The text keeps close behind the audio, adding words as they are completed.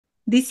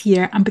this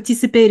year I'm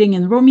participating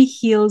in Romi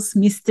Hill's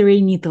Mystery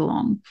Knit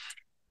Along.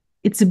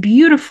 It's a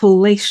beautiful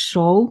lace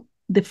shawl.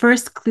 The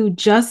first clue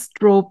just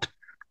dropped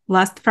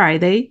last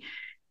Friday,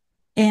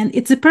 and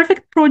it's a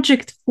perfect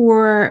project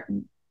for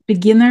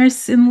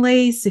beginners in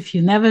lace, if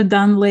you've never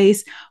done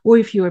lace, or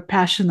if you're a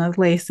passionate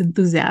lace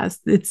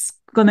enthusiast. It's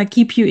gonna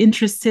keep you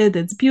interested.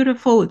 It's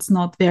beautiful. It's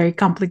not very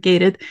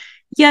complicated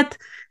yet.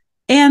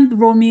 And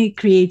Romi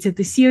created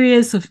a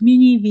series of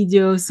mini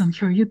videos on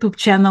her YouTube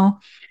channel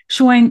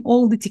showing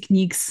all the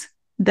techniques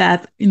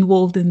that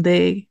involved in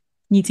the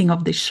knitting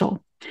of this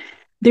shawl.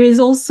 There is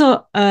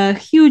also a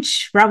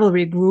huge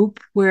Ravelry group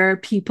where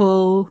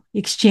people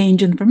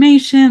exchange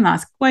information,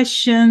 ask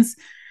questions,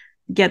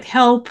 get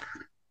help,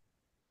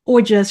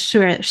 or just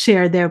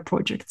share their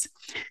projects.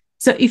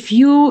 So if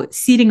you're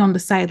sitting on the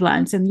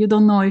sidelines and you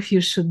don't know if you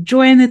should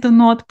join it or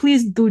not,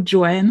 please do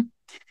join.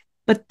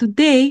 But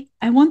today,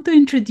 I want to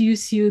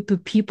introduce you to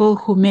people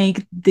who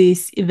make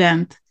this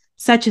event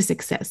such a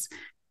success.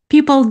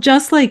 People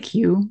just like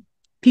you,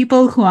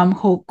 people who I'm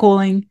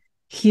calling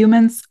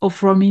humans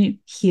of Romi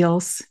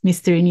Hill's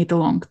Mystery Knit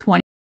Along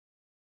 20.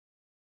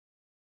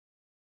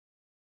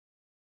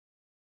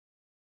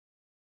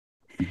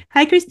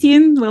 Hi,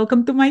 Kristine.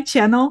 Welcome to my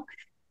channel.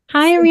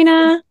 Hi,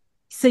 Irina.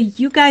 So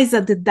you guys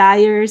are the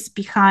dyers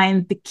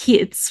behind the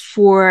kits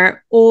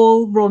for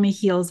all Romi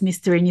Hill's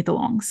Mystery Knit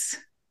Alongs.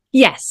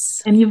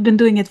 Yes. And you've been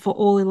doing it for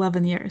all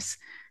 11 years.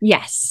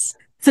 Yes.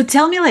 So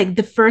tell me, like,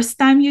 the first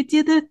time you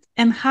did it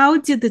and how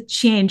did it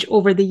change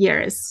over the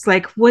years?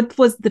 Like, what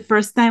was the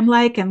first time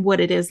like and what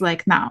it is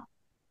like now?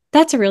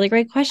 That's a really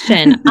great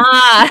question.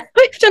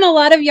 We've done a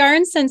lot of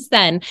yarn since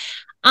then.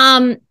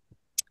 Yeah,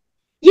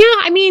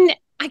 I mean,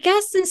 I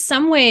guess in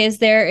some ways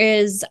there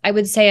is, I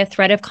would say, a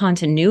thread of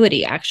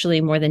continuity, actually,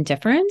 more than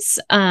difference,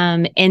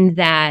 in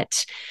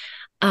that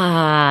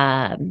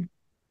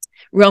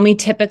Romi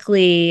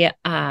typically,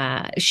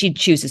 she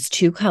chooses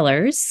two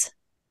colors,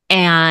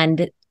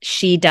 and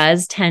she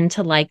does tend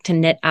to like to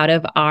knit out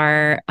of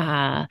our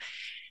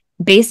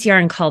base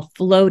yarn called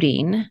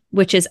floating,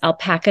 which is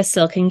alpaca,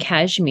 silk, and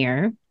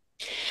cashmere.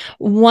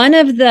 One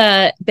of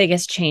the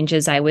biggest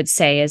changes, I would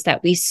say, is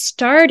that we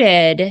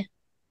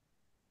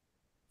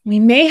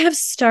may have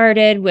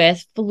started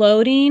with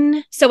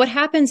floating. So what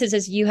happens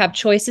is you have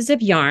choices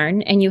of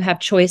yarn and you have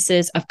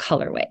choices of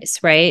colorways,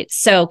 right?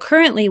 So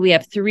currently we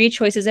have 3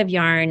 choices of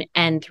yarn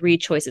and 3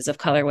 choices of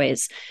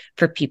colorways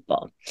for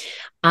people.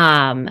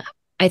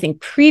 I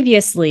think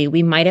previously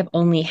we might have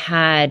only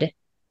had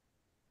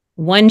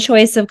 1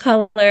 choice of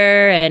color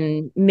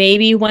and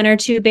maybe 1 or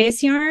 2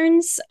 base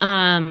yarns.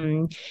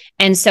 And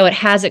so it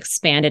has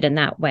expanded in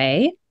that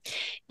way.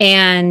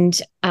 And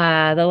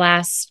the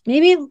last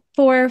maybe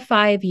 4 or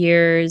 5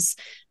 years,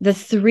 the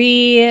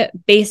 3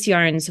 base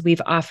yarns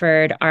we've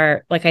offered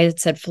are, like I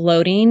said,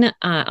 floating,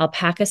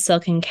 alpaca,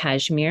 silk, and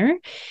cashmere.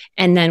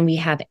 And then we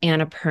have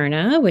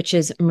Annapurna, which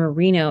is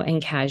merino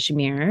and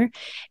cashmere.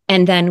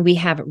 And then we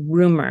have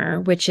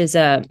Rumor, which is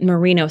a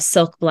merino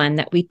silk blend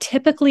that we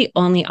typically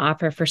only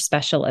offer for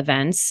special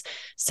events,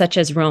 such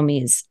as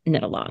Romi's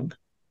Knit Along.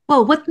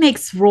 Well, what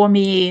makes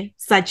Romi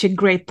such a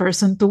great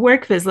person to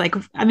work with? Like,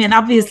 I mean,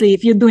 obviously,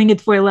 if you're doing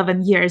it for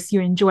 11 years,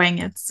 you're enjoying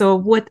it. So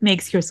what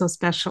makes her so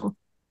special?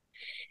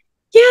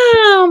 Yeah,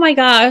 oh my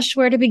gosh,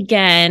 where to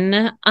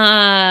begin?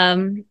 I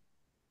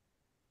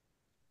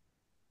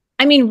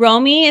mean,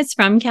 Romi is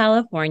from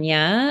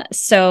California.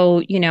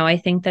 So, I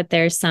think that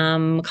there's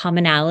some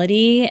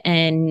commonality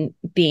in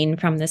being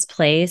from this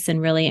place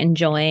and really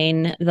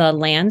enjoying the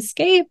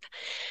landscape.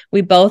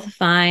 We both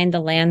find the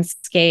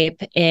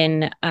landscape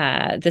in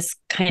this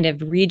kind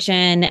of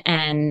region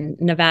and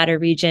Nevada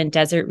region,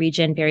 desert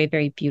region, very,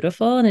 very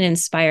beautiful. And it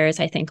inspires,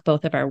 I think,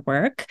 both of our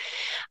work.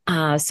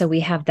 So we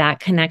have that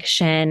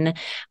connection.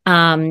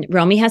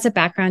 Romi has a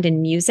background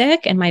in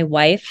music and my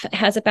wife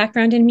has a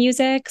background in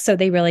music. So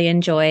they really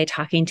enjoy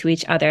talking to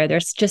each other.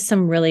 There's just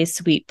some really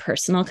sweet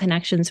personal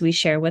connections we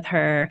share with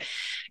her.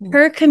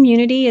 Her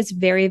community is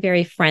very,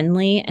 very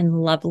friendly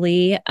and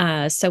lovely.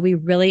 So we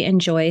really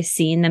enjoy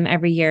seeing them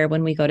every year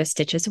when we go to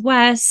Stitches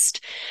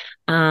West.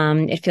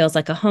 It feels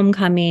like a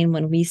homecoming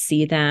when we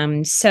see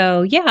them.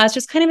 So yeah, it's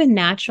just kind of a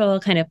natural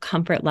kind of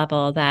comfort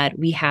level that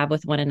we have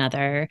with one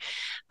another.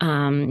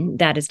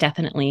 That has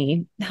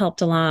definitely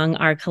helped along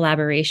our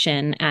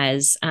collaboration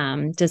as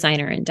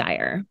designer and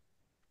dyer.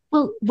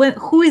 Well,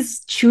 who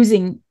is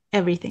choosing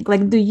everything?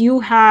 Like, do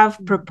you have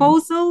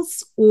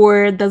proposals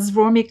or does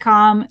Romi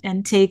come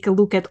and take a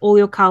look at all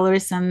your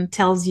colors and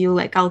tells you,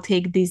 like, I'll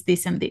take this,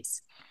 this, and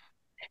this?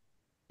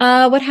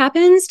 What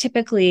happens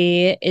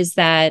typically is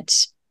that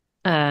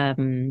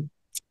we've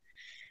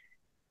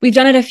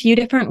done it a few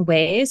different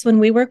ways. When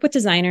we work with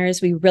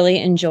designers, we really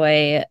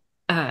enjoy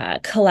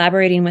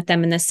collaborating with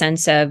them in the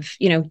sense of,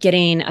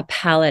 getting a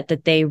palette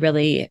that they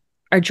really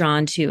are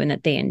drawn to and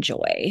that they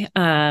enjoy.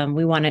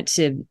 We want it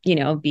to,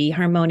 be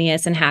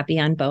harmonious and happy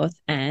on both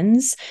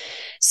ends.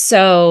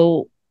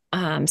 So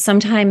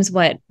sometimes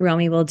what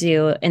Romi will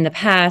do in the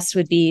past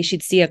would be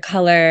she'd see a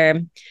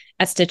color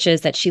at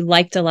stitches that she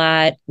liked a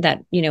lot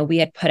that, we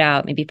had put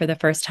out maybe for the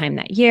first time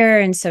that year.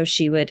 And so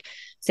she would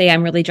say,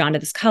 I'm really drawn to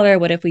this color.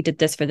 What if we did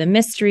this for the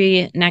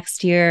mystery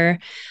next year?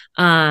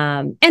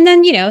 And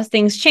then,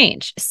 things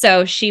change.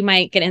 So she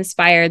might get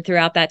inspired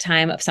throughout that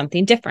time of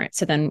something different.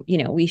 So then,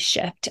 we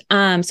shift.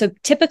 So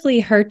typically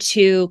her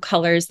two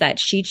colors that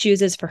she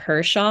chooses for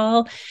her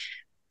shawl,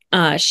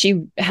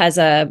 she has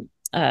a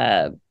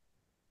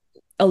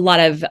lot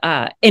of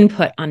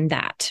input on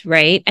that,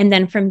 right? And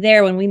then from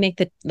there, when we make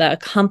the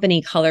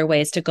company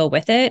colorways to go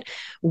with it,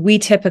 we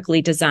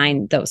typically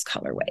design those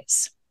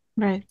colorways.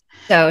 Right.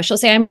 So she'll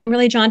say, I'm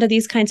really drawn to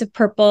these kinds of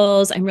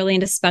purples. I'm really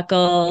into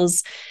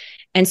speckles.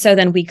 And so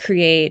then we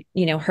create,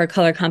 her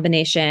color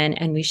combination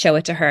and we show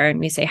it to her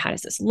and we say, how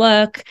does this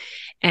look?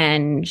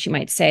 And she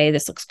might say,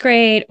 this looks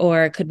great.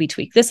 Or could we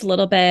tweak this a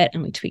little bit?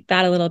 And we tweak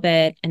that a little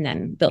bit and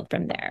then build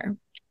from there.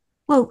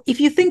 Well, if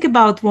you think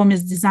about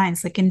Romi's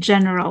designs, like in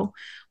general,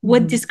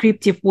 what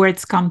descriptive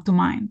words come to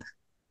mind?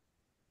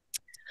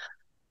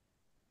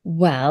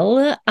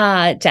 Well,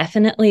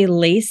 definitely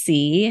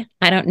lacy.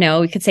 I don't know.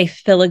 We could say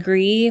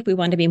filigree if we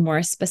want to be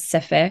more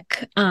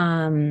specific.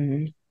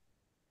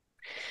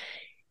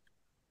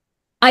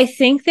 I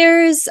think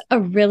there's a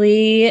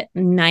really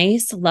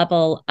nice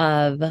level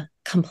of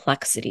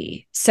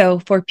complexity. So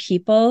for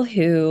people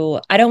who,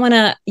 I don't want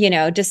to,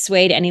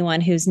 dissuade anyone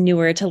who's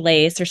newer to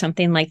lace or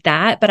something like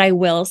that, but I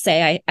will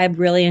say I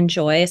really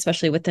enjoy,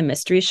 especially with the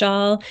mystery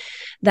shawl,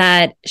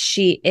 that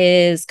she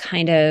is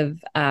kind of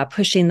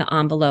pushing the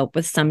envelope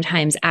with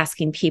sometimes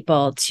asking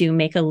people to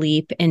make a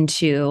leap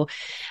into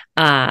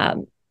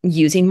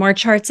using more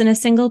charts in a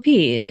single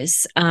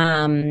piece,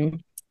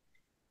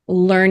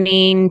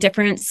 learning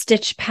different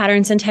stitch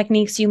patterns and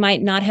techniques you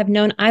might not have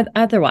known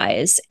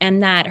otherwise.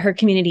 And that her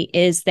community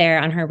is there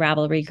on her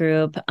Ravelry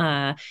group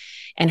and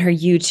her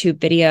YouTube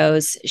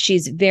videos.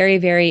 She's very,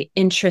 very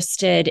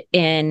interested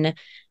in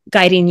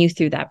guiding you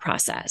through that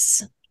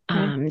process.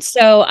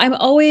 So I'm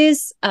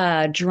always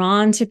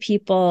drawn to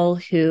people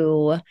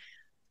who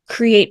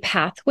create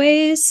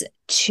pathways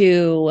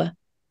to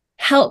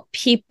help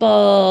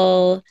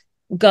people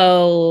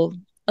go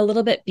a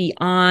little bit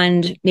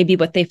beyond maybe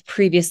what they've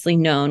previously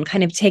known,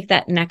 kind of take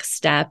that next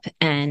step.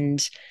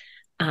 And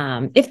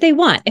if they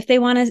want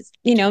to,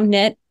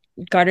 knit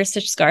garter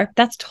stitch scarf,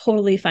 that's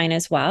totally fine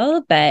as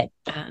well. But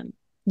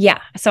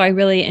so I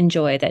really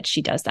enjoy that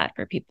she does that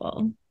for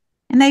people.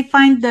 And I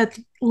find that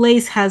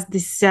lace has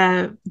this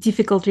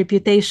difficult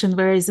reputation,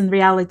 whereas in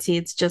reality,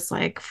 it's just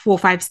like 4 or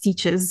 5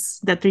 stitches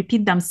that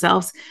repeat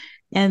themselves.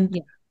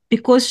 And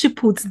because she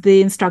puts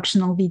the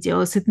instructional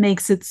videos, it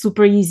makes it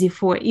super easy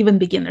for even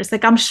beginners.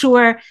 Like I'm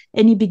sure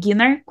any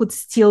beginner could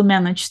still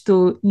manage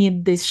to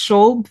knit this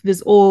shawl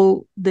with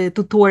all the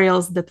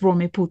tutorials that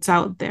Romi puts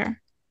out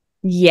there.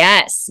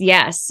 Yes.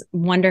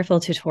 Wonderful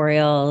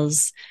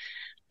tutorials.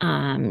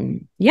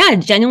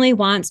 Genuinely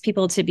wants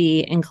people to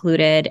be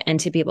included and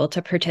to be able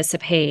to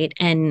participate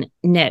and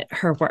knit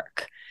her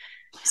work.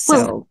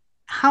 So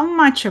how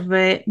much of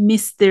a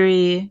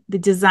mystery the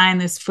design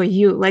is for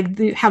you? Like,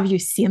 have you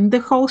seen the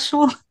whole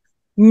shawl?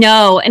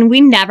 No, and we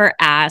never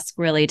ask,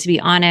 really, to be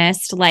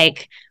honest.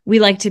 Like, we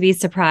like to be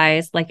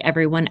surprised like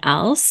everyone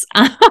else.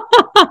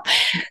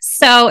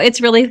 So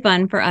it's really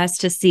fun for us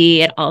to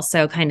see it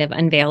also kind of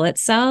unveil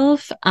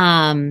itself.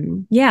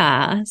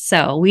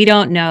 So we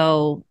don't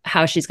know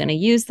how she's going to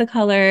use the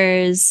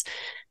colors.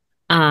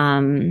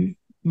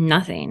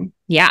 Nothing.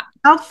 Yeah.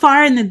 How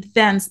far in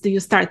advance do you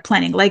start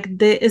planning?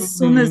 Like as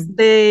soon as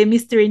the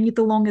mystery knit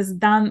along is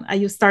done,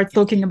 you start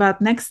talking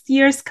about next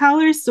year's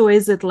colors? Or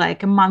is it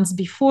like a month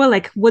before?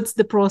 Like what's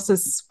the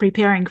process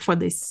preparing for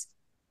this?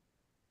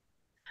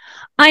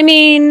 I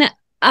mean, like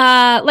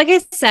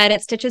I said,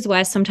 at Stitches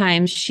West,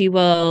 sometimes she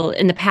will,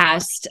 in the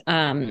past,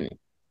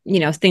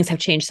 things have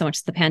changed so much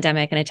with the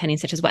pandemic and attending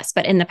Stitches West,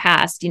 but in the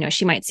past,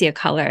 she might see a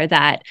color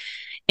that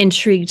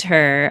intrigued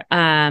her.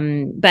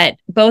 But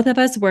both of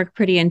us work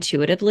pretty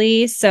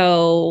intuitively.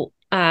 So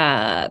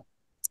I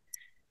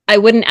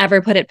wouldn't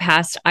ever put it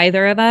past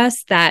either of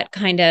us that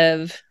kind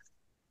of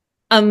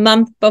a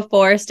month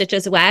before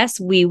Stitches West,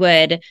 we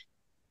would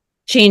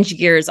change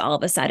gears all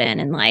of a sudden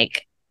and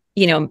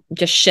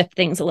just shift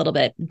things a little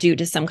bit due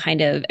to some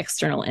kind of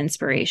external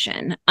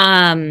inspiration.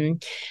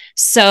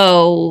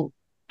 So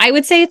I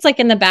would say it's like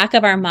in the back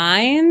of our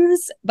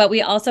minds, but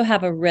we also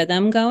have a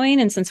rhythm going.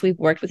 And since we've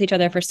worked with each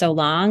other for so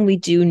long, we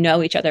do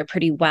know each other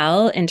pretty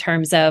well in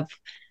terms of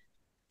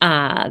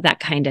that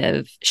kind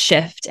of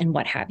shift and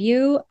what have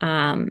you.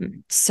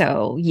 It's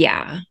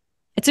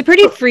a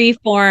pretty free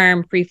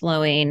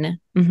flowing.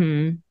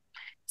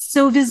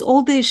 So with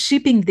all the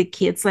shipping the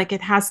kits, like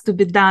it has to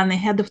be done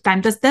ahead of time.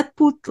 Does that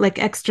put like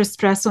extra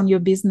stress on your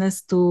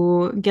business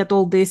to get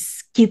all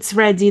these kits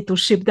ready to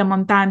ship them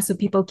on time so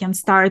people can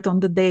start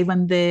on the day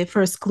when the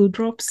first clue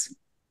drops?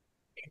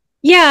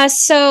 Yeah.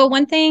 So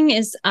one thing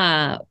is,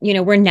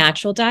 we're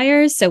natural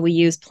dyers. So we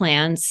use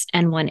plants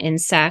and one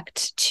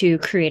insect to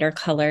create our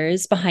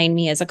colors. Behind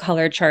me is a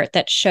color chart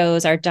that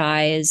shows our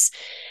dyes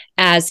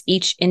as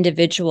each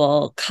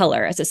individual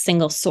color, as a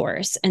single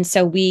source. And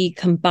so we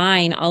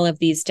combine all of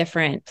these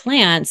different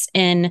plants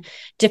in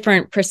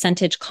different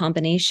percentage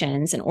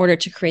combinations in order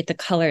to create the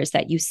colors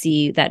that you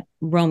see that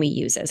Romi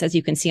uses. As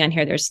you can see on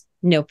here, there's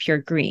no pure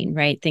green,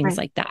 right? Things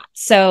like that.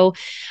 So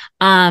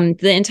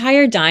the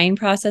entire dyeing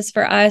process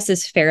for us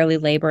is fairly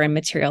labor and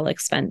material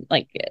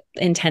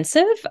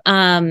intensive.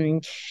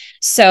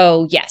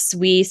 So yes,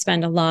 we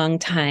spend a long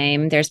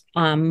time. There's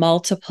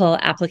multiple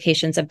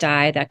applications of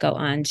dye that go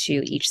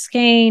onto each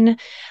skein.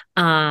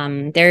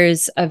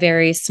 There's a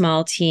very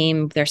small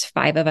team. There's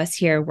 5 of us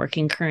here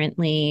working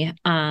currently.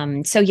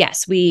 So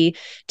yes, we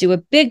do a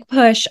big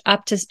push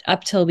up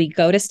till we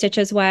go to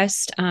Stitches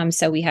West.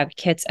 So we have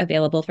kits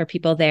available for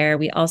people there.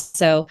 We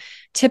also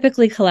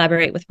typically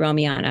collaborate with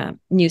Romi on a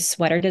new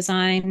sweater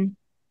design,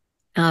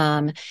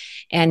 and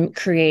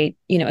create,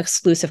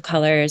 exclusive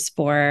colors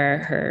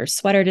for her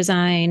sweater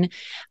design.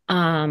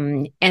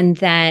 And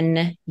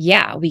then,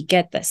 we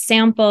get the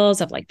samples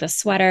of like the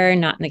sweater,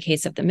 not in the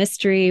case of the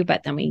mystery,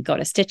 but then we go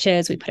to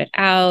Stitches, we put it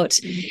out.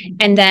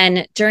 And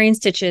then during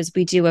Stitches,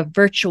 we do a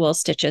virtual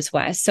Stitches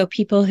West. So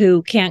people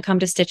who can't come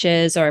to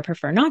Stitches or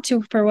prefer not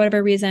to for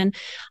whatever reason,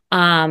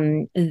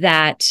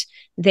 that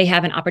they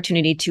have an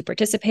opportunity to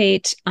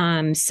participate.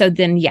 So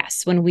then,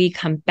 yes, when we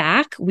come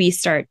back, we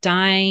start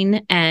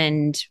dyeing,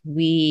 and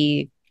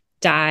we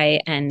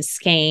dye and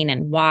skein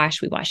and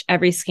wash. We wash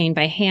every skein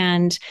by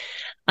hand.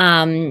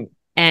 And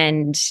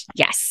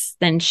yes,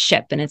 then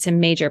ship. And it's a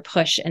major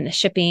push in the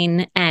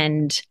shipping.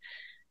 And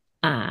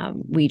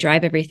we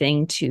drive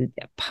everything to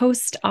the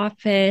post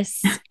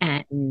office,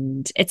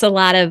 and it's a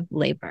lot of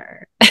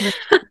labor.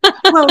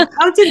 Well,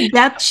 how did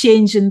that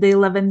change in the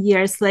 11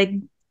 years? Like,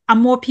 are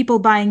more people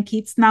buying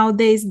kits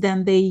nowadays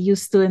than they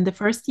used to in the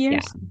first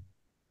years?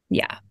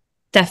 Yeah,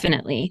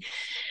 definitely.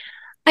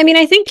 I mean,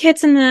 I think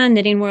kits in the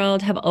knitting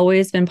world have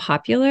always been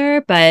popular,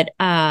 but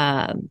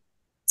I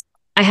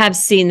have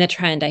seen the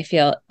trend, I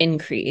feel,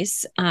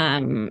 increase.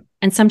 And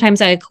sometimes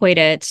I equate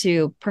it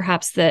to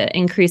perhaps the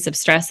increase of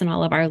stress in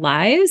all of our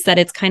lives, that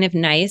it's kind of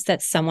nice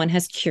that someone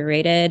has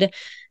curated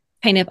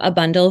kind of a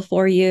bundle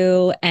for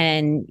you.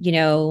 And,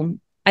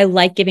 I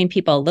like giving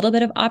people a little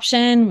bit of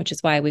option, which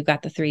is why we've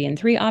got the 3 and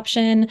 3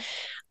 option.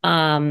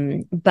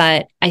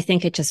 But I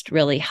think it just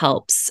really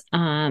helps.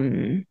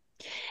 And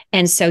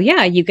so,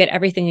 you get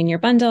everything in your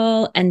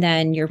bundle, and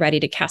then you're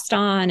ready to cast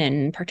on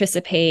and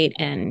participate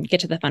and get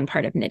to the fun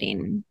part of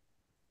knitting.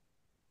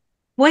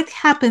 What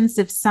happens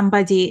if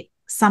somebody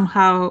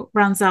somehow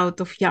runs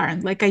out of yarn?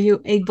 Like, are you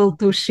able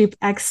to ship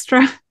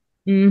extra?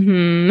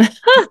 Mm-hmm.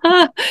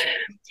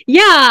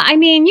 Yeah, I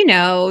mean,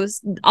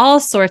 all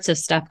sorts of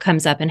stuff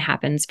comes up and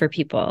happens for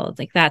people.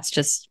 Like, that's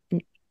just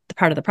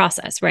part of the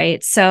process,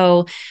 right?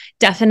 So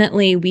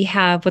definitely we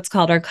have what's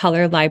called our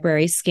color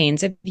library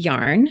skeins of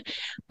yarn.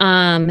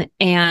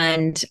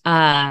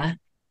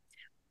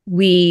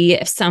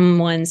 If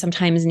someone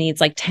sometimes needs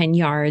like 10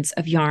 yards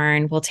of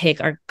yarn, we'll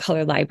take our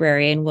color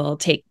library and we'll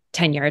take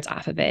 10 yards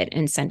off of it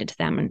and send it to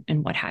them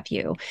and what have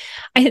you.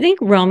 I think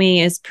Romi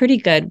is pretty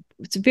good.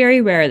 It's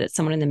very rare that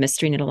someone in the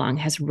mystery knit along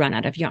has run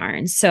out of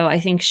yarn. So I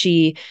think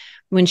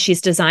when she's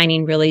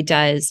designing, really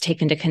does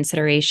take into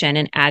consideration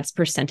and adds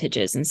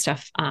percentages and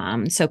stuff.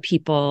 So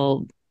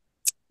people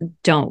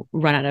don't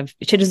run out of,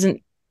 she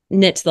doesn't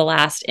knit to the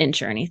last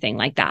inch or anything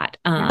like that.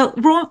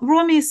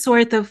 Romi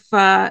sort of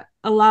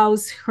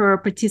allows her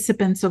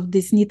participants of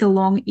this knit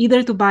along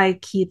either to buy a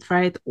kit,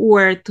 right,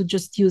 or to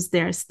just use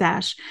their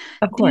stash.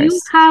 Of course. Do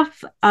you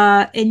have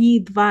any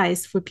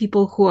advice for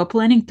people who are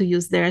planning to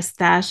use their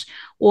stash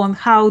on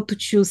how to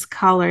choose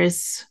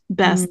colors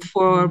best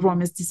for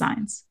Romi's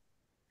designs?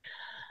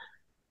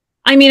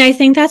 I mean, I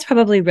think that's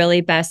probably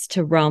really best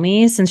to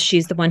Romi, since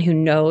she's the one who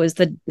knows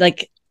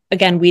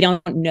again, we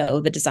don't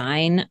know the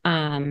design.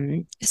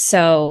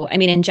 So, I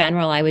mean, in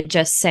general, I would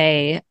just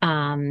say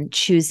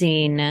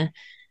choosing,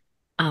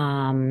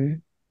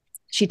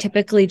 she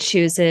typically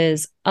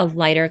chooses a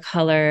lighter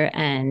color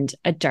and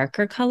a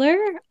darker color.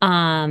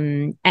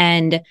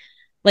 And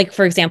like,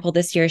 for example,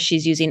 this year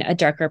she's using a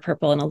darker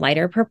purple and a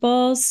lighter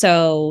purple.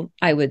 So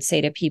I would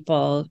say to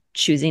people,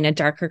 choosing a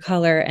darker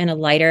color and a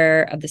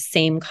lighter of the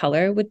same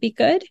color would be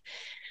good.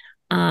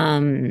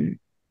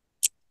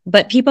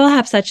 But people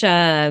have such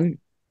a,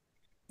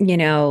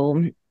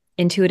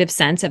 intuitive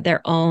sense of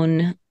their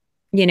own,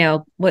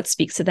 what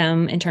speaks to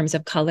them in terms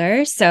of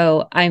color.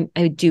 So I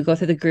do go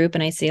through the group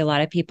and I see a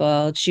lot of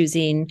people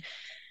choosing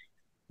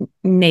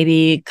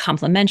maybe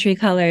complementary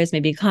colors,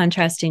 maybe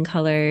contrasting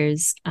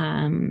colors.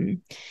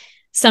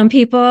 Some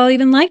people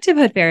even like to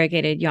put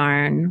variegated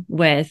yarn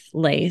with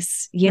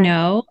lace,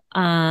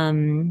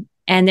 and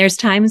there's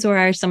times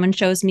where someone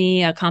shows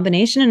me a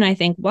combination and I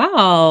think,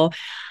 wow,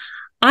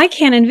 I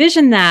can't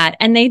envision that.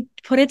 And they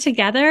put it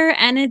together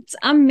and it's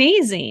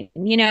amazing,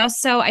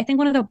 So I think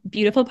one of the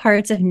beautiful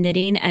parts of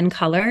knitting and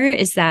color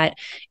is that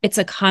it's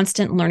a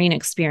constant learning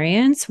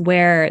experience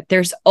where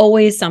there's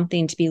always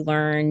something to be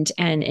learned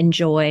and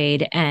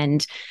enjoyed,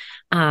 and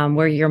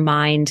where your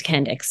mind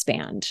can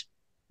expand.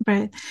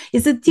 Right.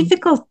 Is it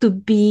difficult to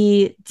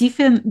be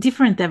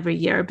different every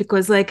year?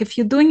 Because like if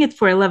you're doing it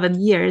for 11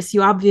 years,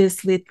 you're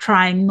obviously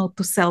trying not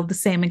to sell the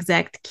same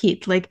exact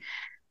kit. Like,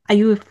 are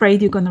you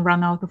afraid you're going to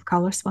run out of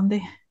colors one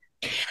day?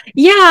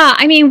 Yeah,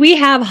 I mean, we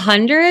have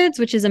hundreds,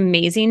 which is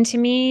amazing to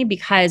me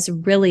because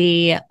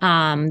really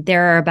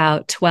there are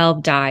about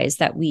 12 dyes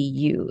that we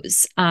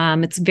use.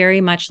 It's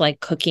very much like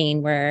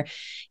cooking where,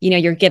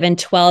 you're given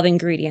 12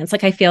 ingredients.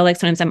 Like I feel like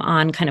sometimes I'm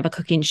on kind of a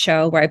cooking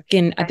show where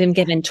I've been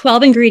given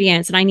 12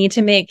 ingredients and I need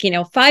to make,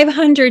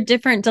 500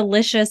 different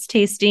delicious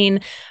tasting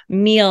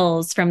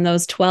meals from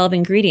those 12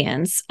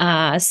 ingredients.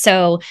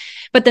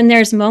 But then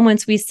there's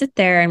moments we sit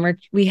there and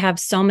we have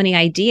so many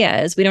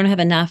ideas. We don't have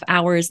enough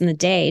hours in the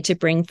day to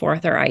bring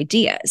forth our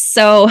ideas.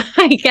 So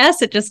I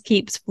guess it just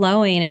keeps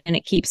flowing and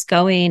it keeps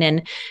going.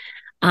 And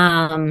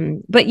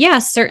but yeah,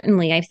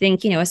 certainly I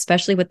think,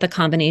 especially with the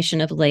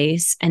combination of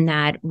lace and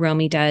that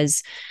Romi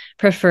does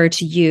prefer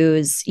to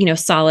use,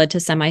 solid to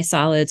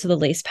semi-solid. So the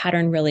lace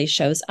pattern really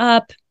shows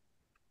up.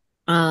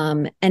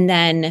 And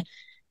then,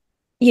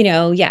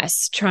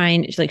 yes,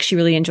 trying like she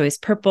really enjoys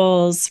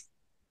purples.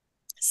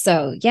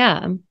 So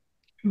yeah.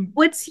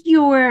 What's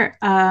your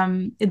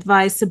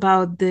advice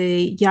about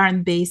the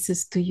yarn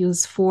bases to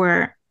use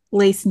for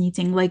lace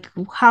knitting? Like,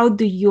 how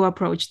do you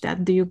approach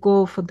that? Do you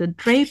go for the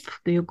drape?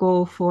 Do you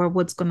go for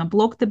what's going to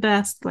block the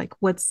best? Like,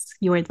 what's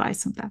your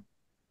advice on that?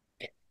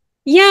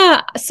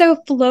 Yeah, so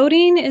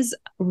floating is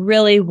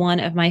really one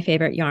of my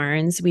favorite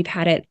yarns. We've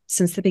had it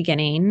since the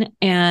beginning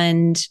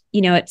and,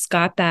 it's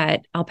got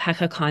that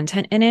alpaca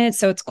content in it.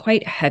 So it's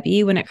quite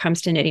heavy when it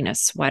comes to knitting a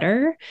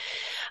sweater.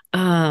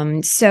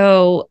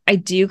 So I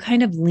do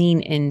kind of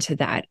lean into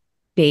that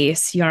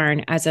base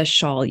yarn as a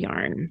shawl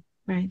yarn.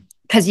 Right.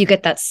 Because you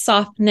get that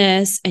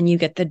softness and you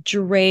get the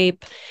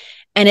drape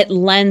and it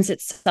lends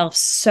itself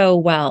so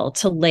well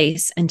to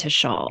lace and to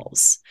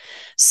shawls.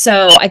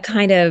 So I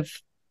kind of,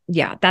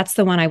 yeah, that's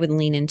the one I would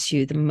lean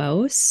into the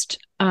most.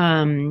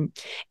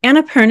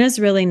 Annapurna is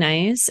really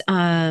nice.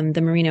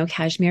 The merino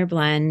cashmere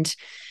blend,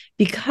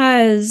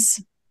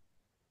 because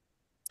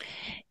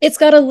it's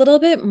got a little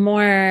bit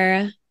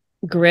more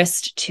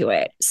grist to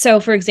it. So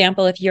for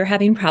example, if you're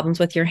having problems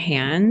with your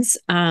hands,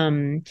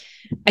 I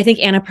think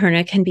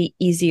Annapurna can be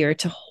easier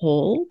to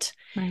hold,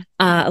 Right.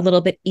 A little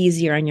bit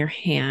easier on your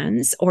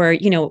hands or,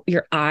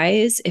 your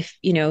eyes, if,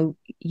 you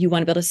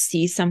want to be able to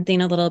see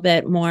something a little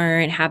bit more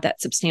and have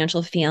that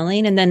substantial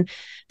feeling. And then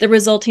the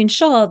resulting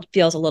shawl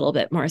feels a little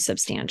bit more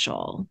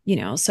substantial,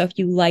 so if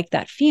you like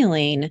that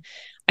feeling,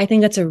 I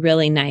think that's a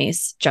really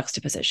nice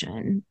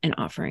juxtaposition and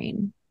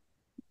offering.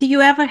 Do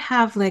you ever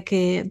have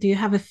do you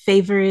have a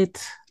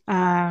favorite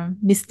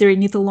mystery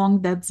knit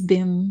along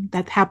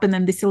that happened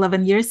in this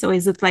 11 years? Or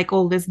is it like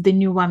always the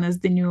new one is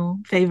the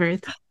new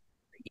favorite?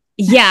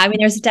 Yeah, I mean,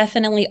 there's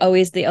definitely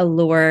always the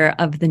allure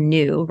of the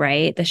new,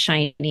 right? The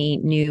shiny,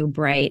 new,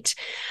 bright.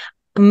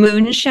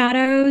 Moon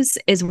Shadows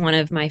is one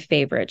of my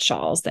favorite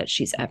shawls that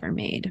she's ever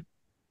made.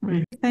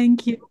 Right.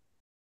 Thank you.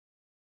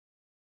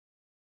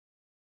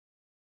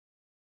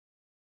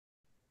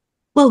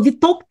 Well, we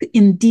talked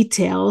in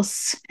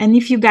details, and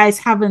if you guys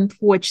haven't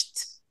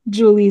watched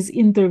Julie's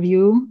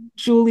interview,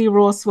 Julie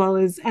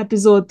Rosvall is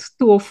episode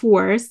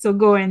 204, so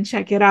go and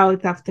check it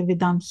out after we're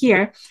done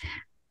here.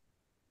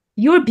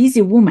 You're a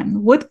busy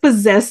woman. What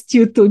possessed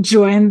you to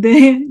join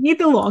the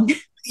knit along?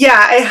 Yeah,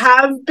 I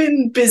have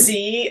been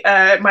busy.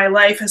 My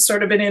life has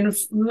sort of been in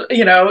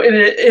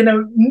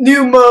a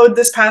new mode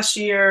this past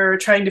year,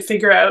 trying to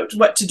figure out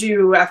what to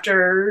do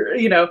after,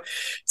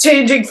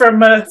 changing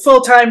from a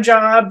full-time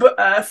job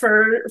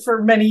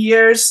for many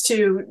years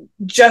to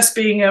just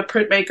being a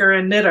printmaker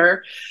and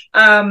knitter.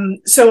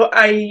 So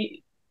I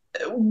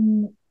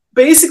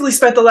basically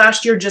spent the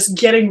last year just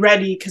getting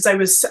ready because I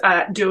was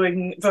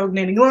doing Vogue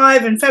Knitting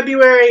Live in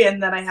February,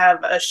 and then I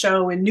have a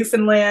show in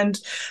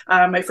Newfoundland,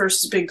 my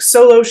first big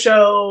solo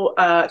show,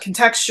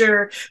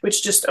 Contexture,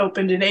 which just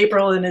opened in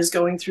April and is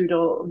going through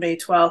till May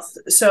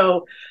 12th.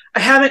 So I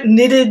haven't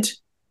knitted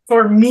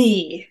for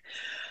me.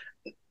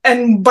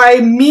 And by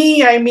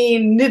me, I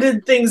mean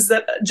knitted things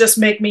that just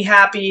make me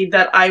happy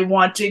that I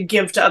want to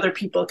give to other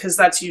people, because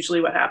that's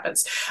usually what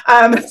happens.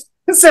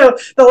 So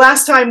the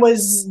last time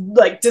was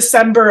like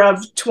December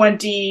of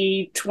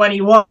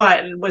 2021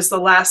 was the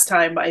last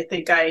time I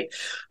think I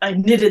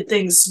knitted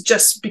things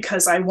just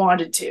because I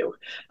wanted to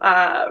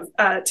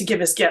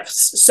give as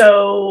gifts.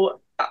 So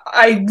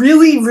I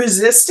really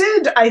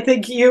resisted. I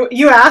think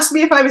you asked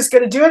me if I was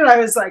going to do it, and I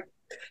was like,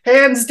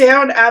 hands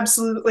down,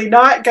 absolutely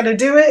not going to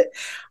do it.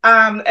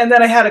 And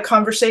then I had a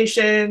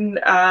conversation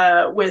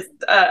with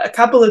a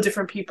couple of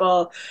different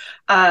people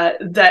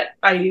that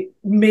I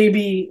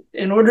maybe,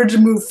 in order to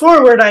move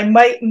forward, I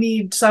might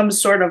need some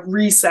sort of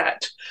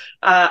reset,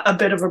 a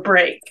bit of a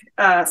break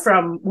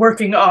from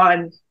working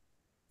on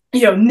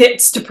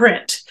knits to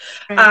print.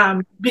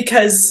 Right.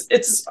 Because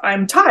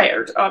I'm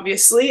tired,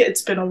 obviously.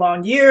 It's been a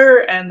long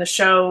year, and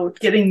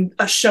getting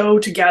a show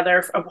together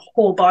of a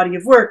whole body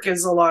of work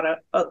is a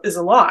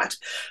lot.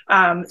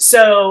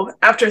 So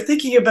after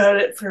thinking about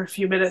it for a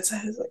few minutes,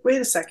 I was like,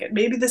 wait a second,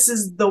 maybe this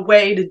is the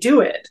way to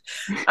do it.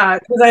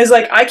 Because I was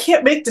like, I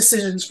can't make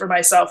decisions for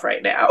myself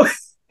right now.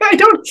 I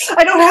don't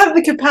have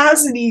the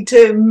capacity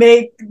to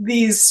make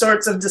these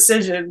sorts of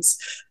decisions.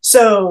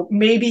 So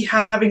maybe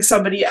having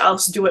somebody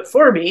else do it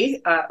for me,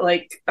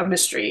 like a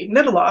mystery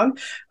knit along,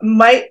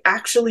 might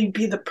actually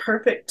be the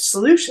perfect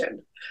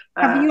solution.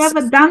 Have you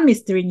ever done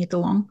mystery knit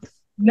along?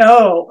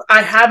 No,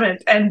 I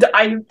haven't. And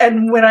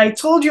when I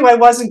told you I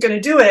wasn't going to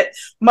do it,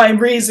 my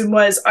reason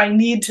was I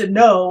need to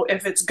know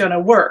if it's going to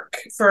work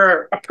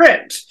for a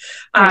print.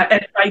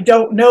 And if I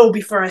don't know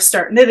before I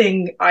start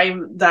knitting,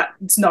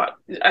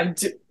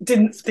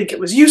 didn't think it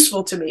was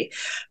useful to me.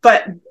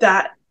 But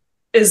that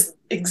is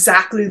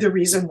exactly the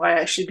reason why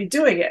I should be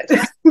doing it,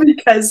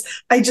 because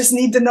I just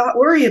need to not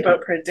worry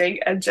about printing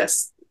and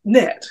just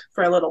knit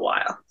for a little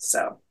while.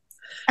 So.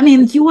 I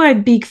mean, you are a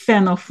big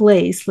fan of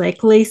lace,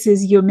 like lace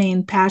is your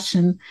main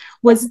passion.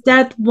 Was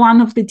that one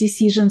of the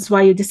decisions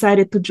why you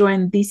decided to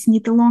join this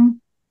knit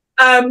along?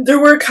 There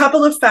were a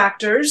couple of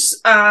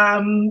factors.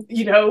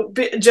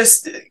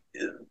 Just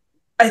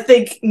I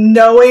think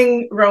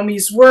knowing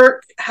Romi's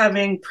work,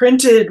 having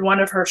printed one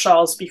of her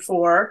shawls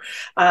before,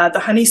 the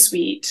Honey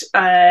Sweet,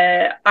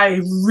 I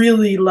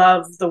really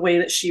love the way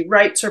that she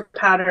writes her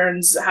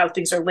patterns, how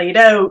things are laid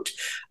out.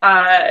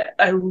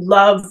 I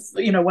love,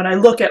 when I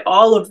look at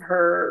all of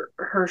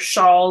her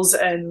shawls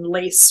and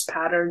lace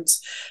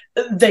patterns,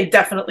 they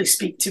definitely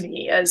speak to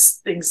me as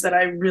things that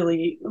I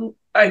really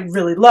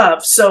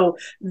love. So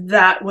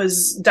that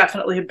was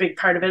definitely a big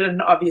part of it.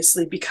 And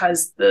obviously,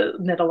 because the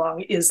knit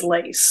along is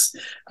lace,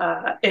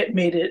 it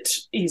made it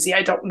easy.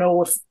 I don't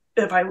know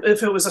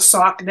if it was a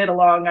sock knit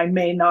along, I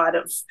may not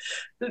have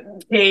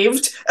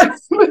caved,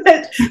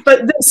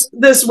 but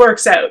this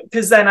works out,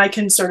 because then I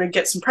can sort of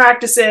get some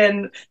practice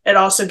in. It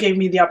also gave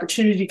me the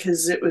opportunity,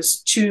 because it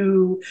was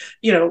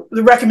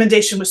the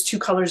recommendation was 2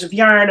 colors of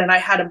yarn, and I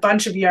had a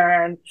bunch of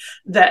yarn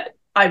that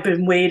I've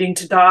been waiting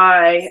to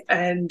dye,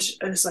 and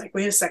I was like,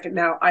 wait a second,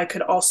 now I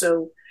could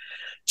also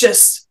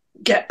just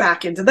get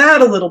back into that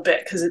a little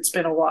bit, because it's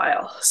been a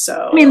while.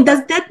 So I mean,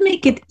 does that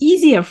make it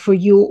easier for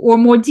you or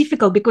more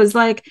difficult? Because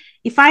like,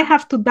 if I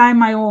have to dye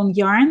my own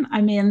yarn,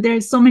 I mean,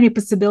 there's so many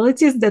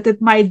possibilities that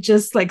it might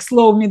just like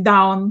slow me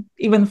down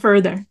even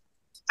further.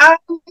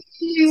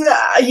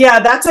 Yeah,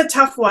 that's a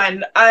tough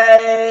one.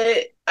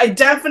 I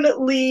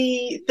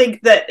definitely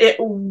think that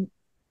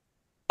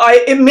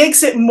it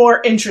makes it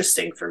more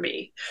interesting for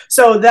me.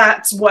 So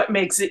that's what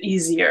makes it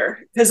easier,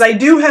 because I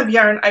do have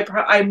yarn.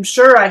 I'm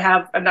sure I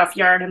have enough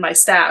yarn in my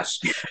stash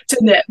to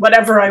knit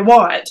whatever I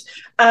want.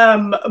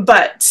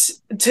 But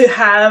to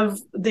have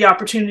the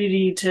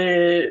opportunity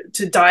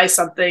to dye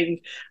something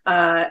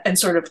and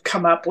sort of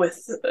come up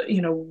with,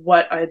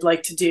 what I'd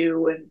like to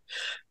do, and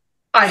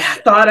I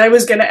thought I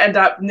was going to end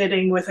up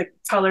knitting with a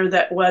color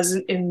that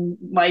wasn't in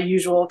my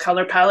usual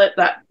color palette.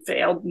 That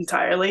failed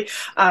entirely.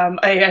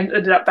 I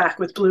ended up back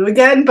with blue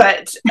again,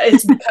 but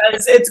it's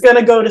because it's going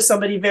to go to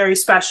somebody very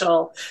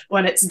special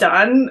when it's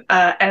done,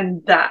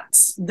 and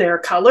that's their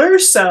color.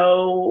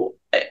 So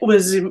it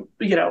was,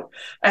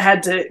 I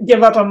had to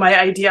give up on my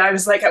idea. I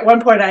was like, at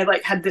one point I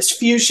had this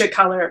fuchsia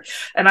color,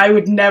 and I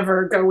would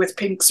never go with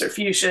pinks or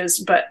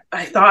fuchsias, but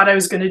I thought I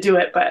was going to do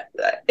it. But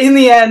in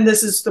the end,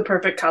 this is the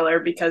perfect color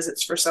because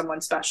it's for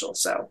someone special.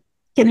 So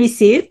can we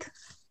see it?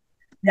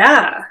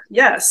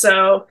 Yeah.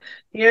 So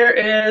here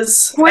is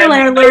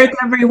spoiler alert,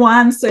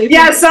 everyone. So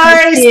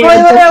sorry,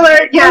 spoiler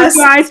alert. Yes,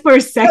 guys, for a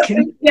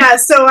second. Yeah,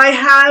 so I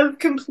have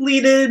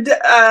completed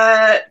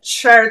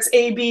charts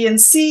A, B,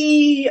 and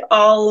C,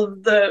 all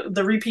of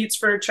the repeats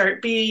for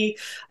chart B,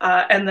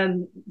 and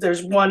then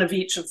there's one of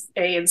each of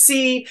A and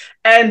C,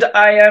 and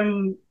I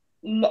am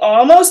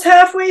almost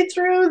halfway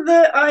through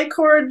the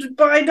I-cord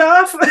bind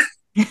off.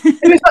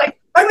 It was like,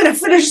 I'm going to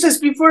finish this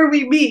before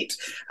we meet.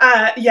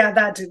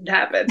 That didn't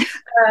happen.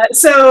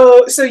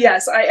 So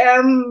yes,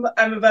 I'm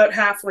about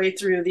halfway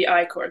through the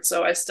I-cord,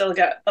 so I still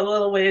got a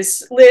little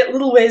ways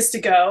to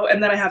go,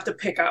 and then I have to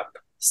pick up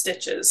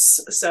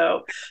stitches.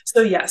 So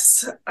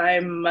yes,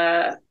 I'm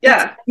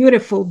That's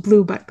beautiful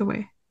blue, by the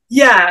way.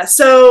 Yeah.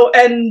 So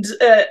and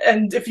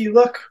if you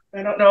look,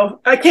 I don't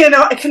know, I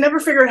can never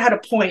figure out how to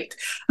point,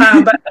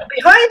 but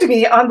behind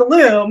me on the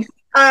loom,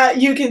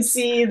 you can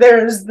see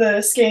there's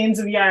the skeins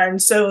of yarn.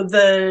 So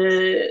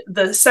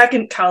the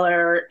second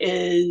color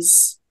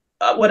is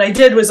what I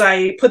did was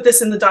I put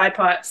this in the dye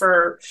pot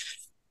for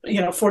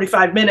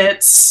 45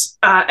 minutes,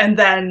 and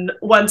then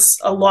once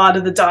a lot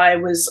of the dye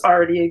was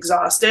already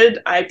exhausted,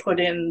 I put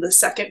in the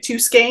second 2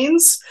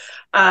 skeins,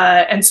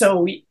 and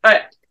so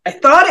I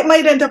thought it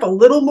might end up a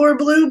little more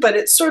blue, but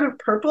it's sort of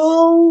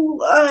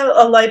purple,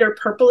 a lighter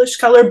purplish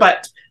color,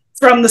 but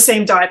from the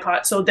same dye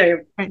pot, so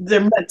they're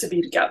meant to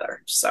be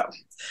together. So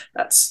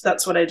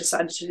that's what I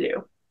decided to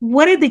do.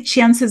 What are the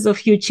chances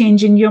of you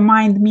changing your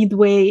mind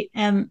midway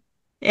and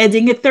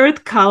adding a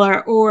third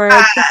color or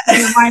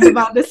changing your mind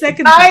about the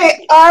second color? I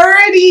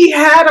already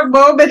had a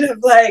moment of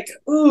like,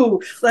 ooh,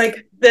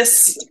 like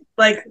this,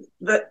 like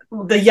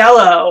the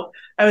yellow.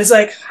 I was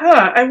like,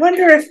 I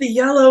wonder if the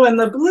yellow and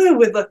the blue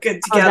would look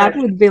good together. That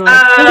would be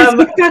like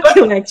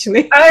spectacular,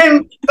 actually.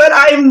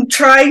 I'm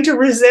trying to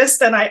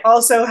resist, and I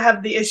also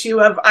have the issue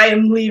of I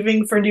am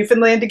leaving for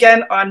Newfoundland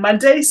again on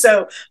Monday,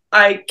 so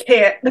I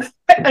can't.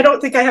 I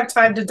don't think I have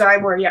time to dye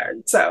more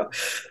yarn. So,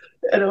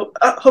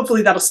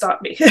 hopefully that'll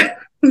stop me.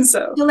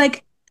 So,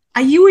 like,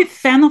 are you a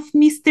fan of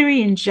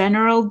mystery in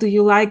general? Do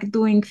you like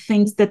doing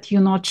things that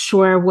you're not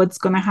sure what's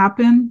gonna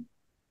happen?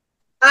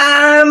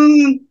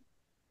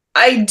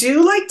 I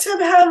do like to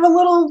have a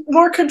little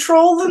more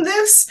control than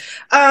this.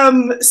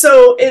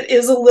 So it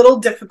is a little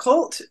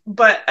difficult,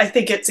 but I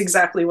think it's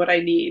exactly what I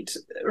need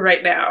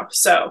right now.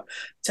 So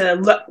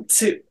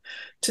to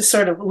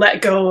sort of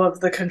let go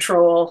of the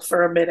control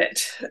for a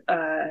minute.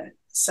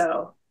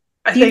 So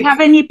I think. Do you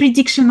have any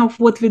prediction of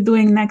what we're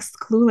doing next,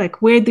 Clue?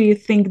 Like, where do you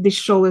think this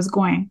show is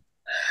going?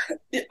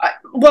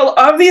 Well,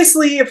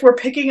 obviously, if we're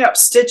picking up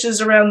stitches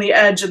around the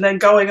edge and then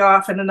going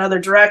off in another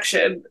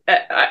direction,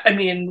 I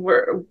mean,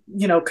 we're,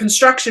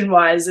 construction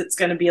wise, it's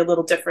going to be a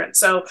little different.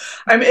 So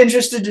I'm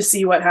interested to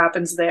see what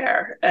happens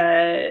there.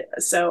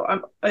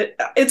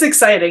 It's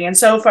exciting. And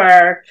so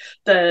far,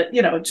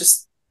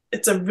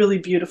 it's a really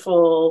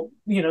beautiful,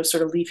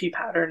 sort of leafy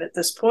pattern at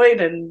this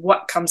point. And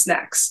what comes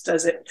next?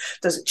 Does it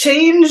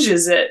change?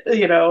 Is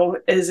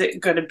it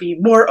going to be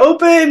more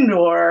open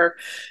or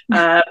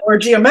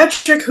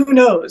geometric? Who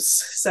knows?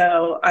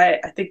 So I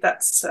think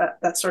that's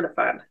sort of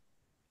fun.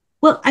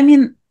 Well, I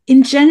mean,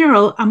 in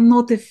general, I'm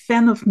not a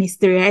fan of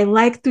mystery. I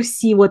like to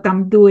see what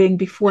I'm doing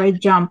before I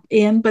jump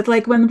in. But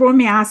like when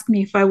Romi asked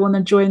me if I want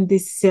to join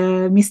this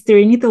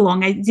mystery knit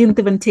along, it didn't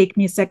even take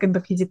me a second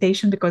of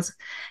hesitation because,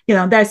 there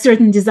are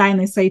certain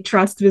designers I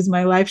trust with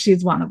my life.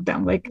 She's one of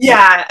them. Like,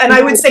 yeah, and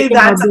I would say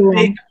that's a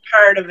big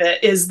part of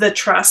it is the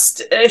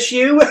trust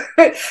issue,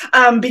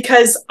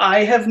 because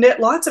I have knit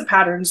lots of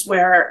patterns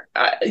where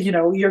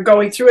you're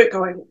going through it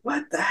going,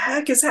 what the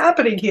heck is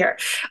happening here,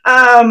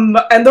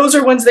 and those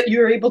are ones that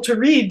you're able to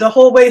read the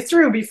whole way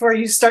through before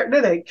you start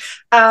knitting.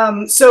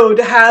 So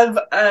to have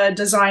a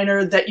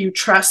designer that you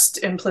trust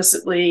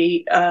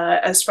implicitly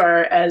as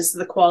far as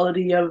the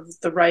quality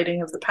of the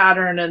writing of the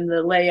pattern and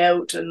the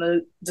layout and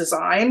the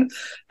design,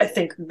 I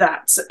think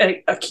that's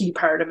a key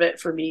part of it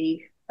for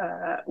me.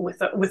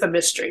 With a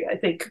mystery, I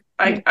think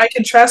I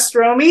can trust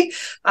Romi,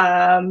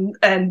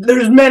 and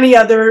there's many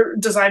other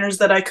designers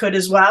that I could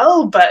as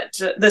well, but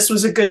this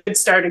was a good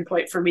starting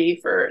point for me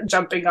for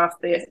jumping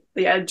off the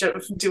edge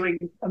of doing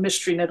a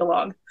mystery knit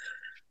along.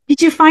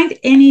 Did you find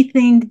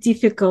anything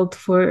difficult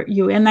for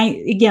you? And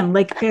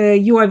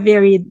you are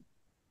very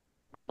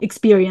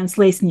experienced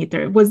lace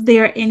knitter. Was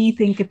there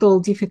anything at all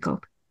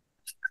difficult?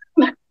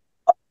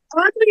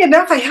 Oddly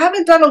enough, I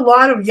haven't done a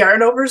lot of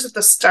yarn overs at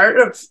the start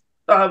of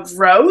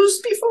rows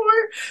before,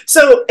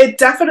 so it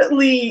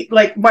definitely,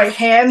 like, my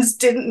hands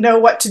didn't know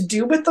what to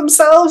do with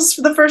themselves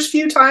for the first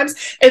few times.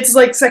 It's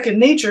like second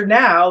nature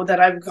now that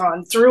I've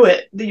gone through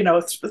it,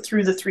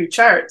 through the 3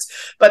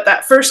 charts, but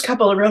that first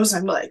couple of rows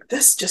I'm like,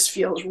 this just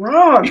feels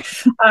wrong.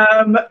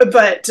 I've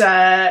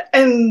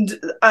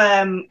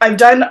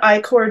done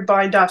I-cord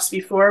bind offs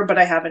before, but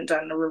I haven't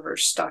done a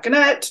reverse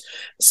stockinette,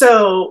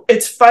 so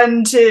it's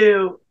fun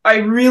to I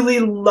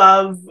really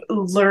love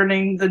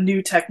learning the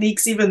new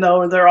techniques, even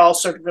though they're all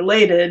sort of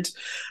related.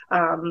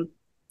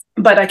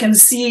 But I can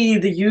see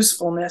the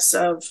usefulness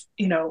of,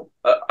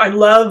 I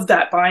love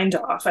that bind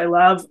off. I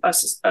love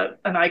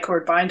an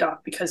I-cord bind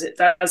off because it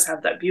does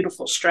have that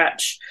beautiful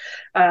stretch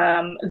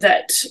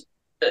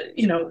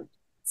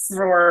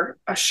for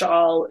a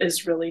shawl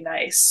is really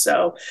nice.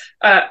 So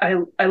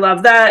I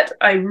love that.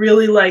 I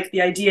really like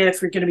the idea,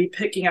 if you're going to be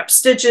picking up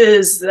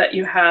stitches, that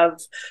you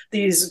have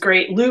these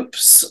great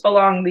loops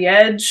along the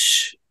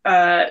edge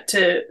that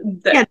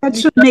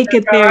should make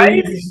it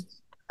very easy.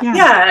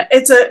 Yeah,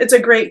 it's a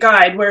great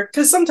guide,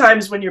 because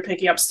sometimes when you're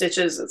picking up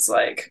stitches, it's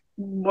like,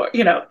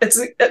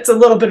 it's a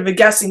little bit of a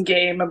guessing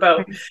game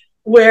about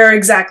where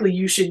exactly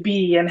you should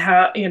be and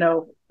how,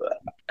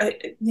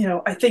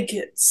 I think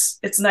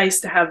it's nice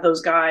to have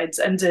those guides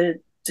and to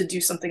do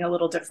something a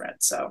little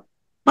different. So,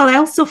 well, I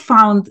also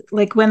found,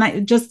 like, when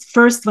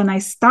I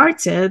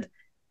started,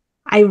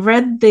 I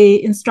read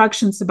the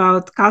instructions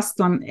about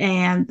custom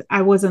and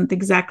I wasn't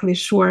exactly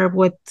sure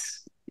what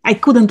I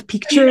couldn't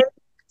picture.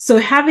 So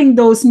having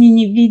those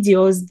mini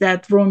videos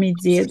that Romi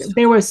did,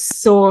 they were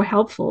so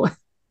helpful.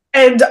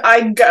 And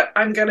I'm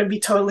going to be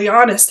totally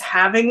honest,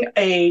 having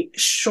a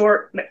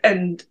short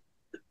and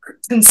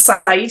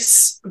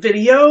concise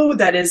video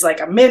that is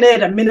like a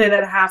minute and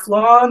a half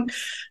long,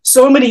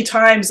 so many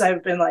times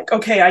I've been like,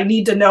 okay, I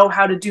need to know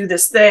how to do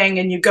this thing,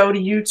 and you go to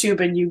YouTube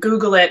and you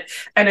Google it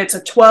and it's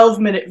a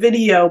 12-minute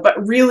video,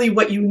 but really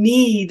what you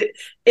need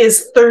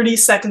is 30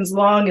 seconds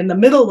long in the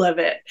middle of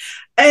it.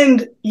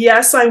 And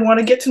yes, I want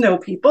to get to know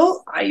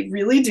people, I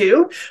really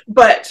do,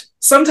 but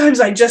sometimes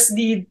I just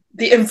need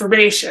the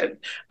information,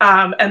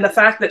 and the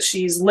fact that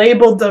she's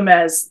labeled them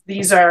as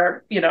these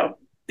are,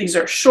 these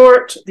are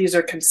short, these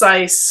are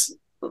concise.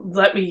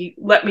 Let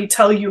me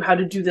tell you how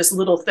to do this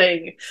little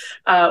thing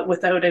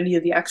without any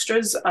of the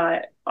extras.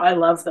 I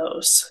love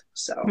those.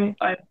 So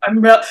right.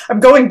 I'm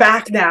going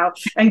back now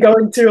and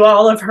going through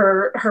all of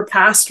her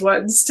past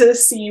ones to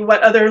see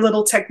what other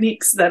little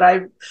techniques that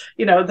I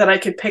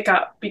could pick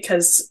up,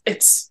 because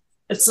it's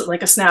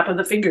like a snap of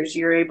the fingers.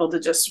 You're able to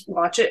just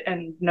watch it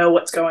and know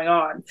what's going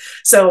on.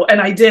 So,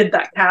 and I did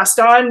that cast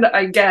on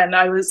again.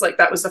 I was like,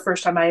 that was the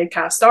first time I had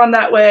cast on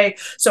that way.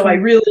 So I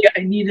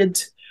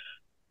needed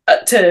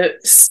to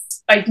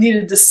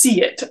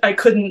see it. I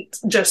couldn't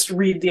just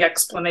read the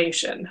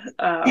explanation.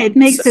 It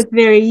makes it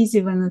very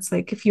easy when it's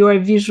like, if you're a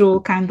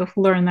visual kind of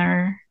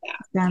learner,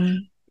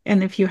 then,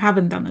 and if you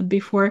haven't done it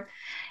before.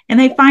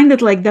 And I find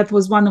that like that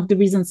was one of the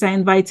reasons I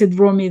invited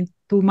Romi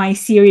to my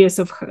series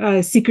of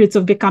Secrets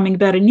of Becoming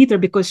Better Knitter,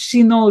 because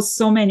she knows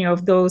so many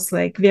of those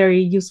like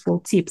very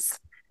useful tips.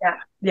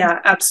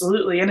 Yeah,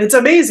 absolutely. And it's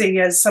amazing,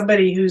 as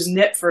somebody who's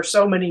knit for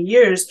so many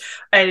years,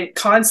 I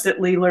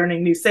constantly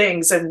learning new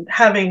things, and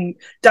having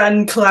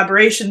done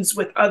collaborations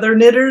with other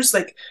knitters,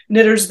 like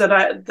knitters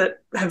that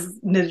have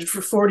knitted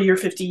for 40 or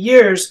 50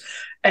 years.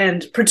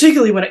 And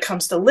particularly when it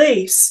comes to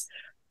lace,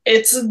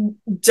 it's a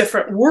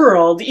different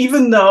world,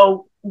 even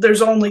though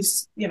there's only,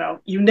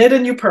 you knit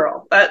and you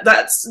purl.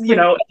 That's,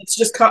 it's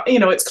just,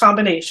 it's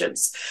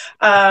combinations.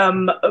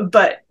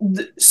 But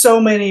so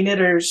many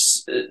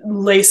knitters,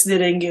 lace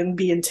knitting can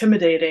be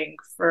intimidating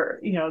for,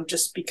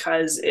 just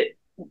because it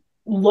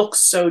looks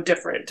so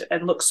different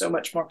and looks so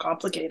much more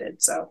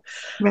complicated. So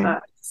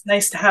it's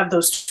nice to have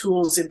those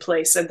tools in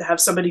place and to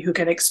have somebody who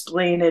can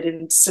explain it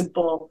in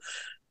simple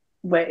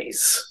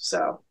ways.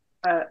 So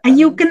are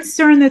you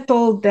concerned at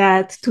all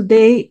that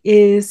today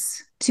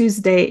is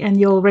Tuesday and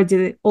you're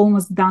already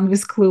almost done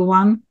with clue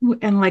 1,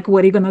 and like,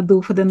 what are you gonna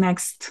do for the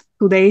next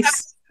 2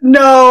 days?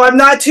 No, I'm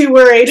not too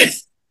worried.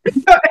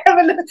 I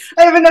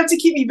have enough to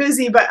keep me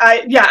busy, but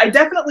I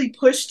definitely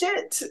pushed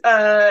it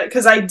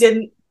because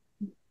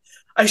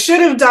I should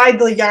have dyed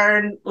the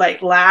yarn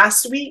like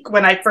last week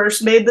when I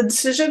first made the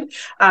decision,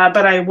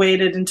 but I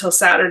waited until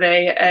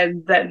Saturday,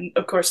 and then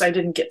of course I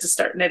didn't get to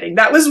start knitting.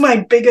 That was my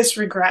biggest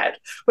regret,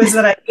 was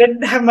that I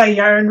didn't have my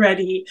yarn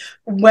ready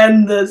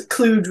when the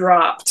clue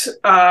dropped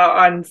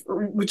on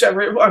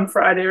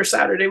Friday or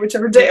Saturday,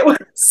 whichever day it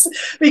was,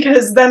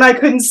 because then I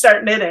couldn't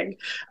start knitting.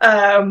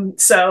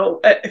 So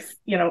if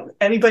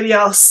anybody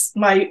else,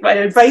 my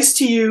advice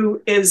to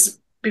you is,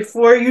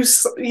 before you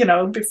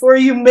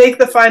make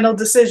the final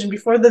decision,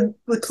 before the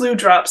clue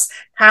drops,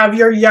 have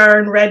your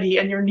yarn ready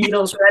and your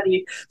needles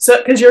ready, so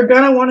because you're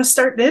gonna want to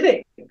start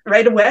knitting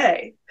right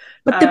away.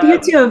 But the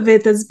beauty of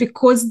it is,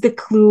 because the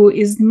clue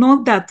is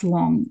not that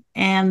long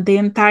and the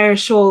entire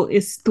shawl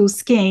is 2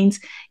 skeins,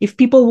 if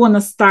people want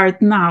to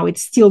start now,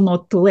 it's still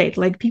not too late.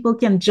 Like, people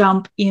can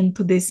jump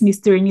into this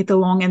mystery knit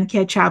along and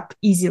catch up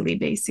easily,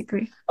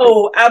 basically.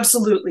 Oh,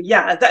 absolutely.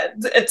 Yeah,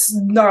 it's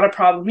not a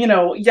problem.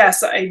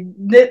 Yes, I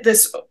knit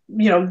this,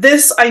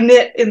 this I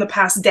knit in the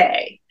past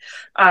day.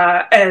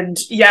 And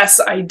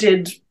yes, I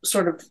did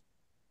sort of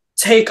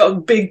take a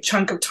big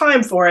chunk of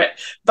time for it,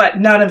 but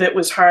none of it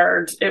was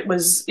hard. It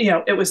was,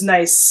 it was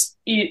nice.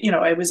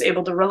 I was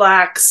able to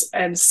relax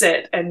and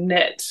sit and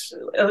knit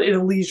in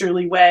a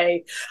leisurely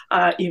way,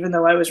 even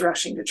though I was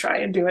rushing to try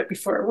and do it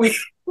before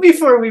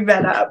we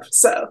met up.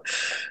 So,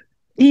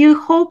 do you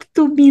hope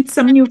to meet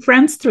some new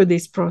friends through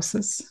this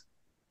process?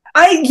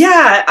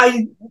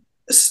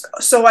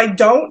 So I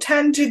don't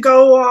tend to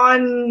go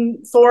on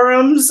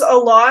forums a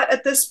lot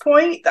at this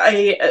point.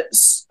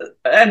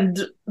 And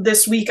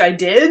this week I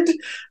did.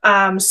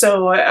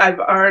 So I've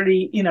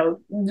already,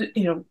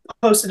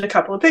 posted a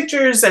couple of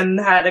pictures and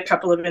had a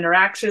couple of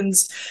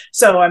interactions.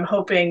 So I'm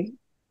hoping,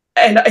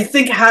 and I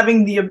think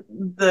having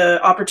the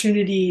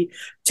opportunity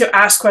to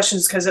ask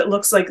questions, because it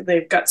looks like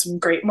they've got some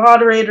great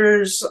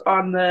moderators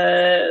on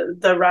the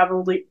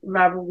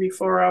Ravelry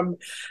forum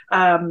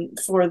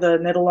for the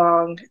knit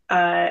along,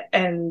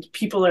 and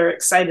people are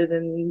excited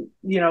and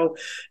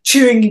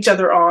cheering each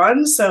other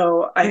on.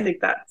 So I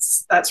think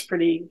that's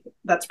pretty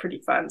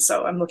fun.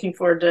 So I'm looking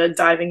forward to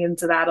diving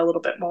into that a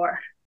little bit more.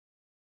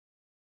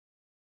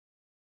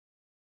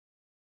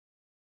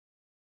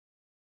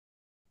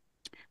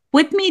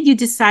 What made you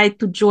decide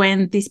to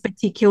join this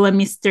particular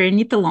mystery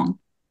knit along?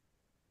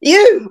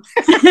 You.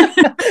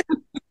 I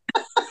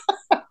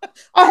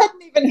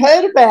hadn't even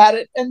heard about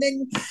it. And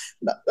then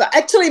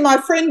actually my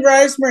friend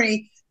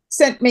Rosemary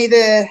sent me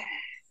the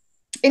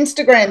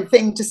Instagram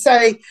thing to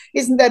say,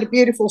 isn't that a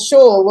beautiful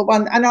shawl, the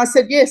one? And I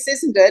said, yes,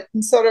 isn't it?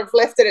 And sort of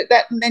left it at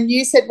that. And then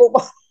you said, well,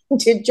 why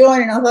don't you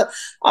join? And I thought,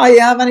 oh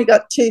yeah, I've only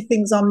got 2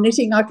 things I'm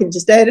knitting. I can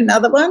just add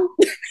another one.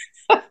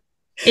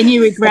 Any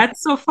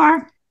regrets so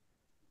far?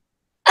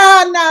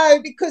 No,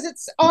 because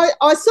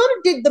I sort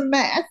of did the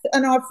math,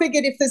 and I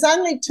figured if there's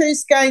only 2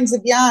 skeins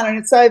of yarn and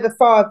it's over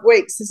 5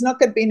 weeks, there's not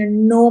going to be an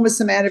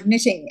enormous amount of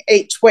knitting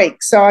each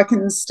week. So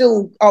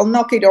I'll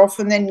knock it off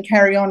and then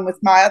carry on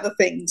with my other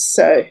things.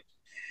 So,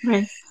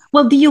 right.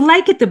 Well, do you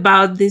like it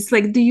about this?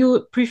 Like, do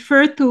you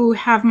prefer to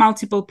have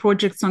multiple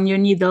projects on your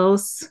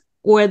needles,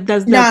 or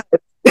does that?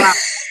 Wow.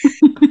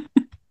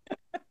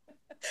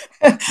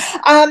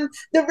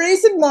 The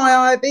reason why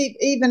I've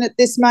even at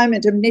this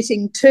moment am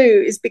knitting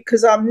too is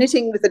because I'm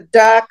knitting with a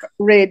dark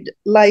red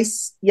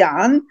lace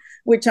yarn,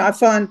 which I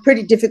find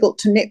pretty difficult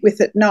to knit with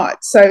at night.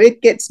 So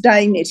it gets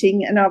day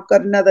knitting, and I've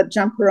got another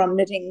jumper I'm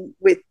knitting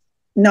with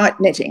night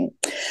knitting.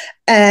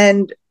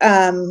 And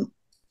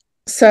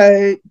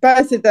so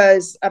both of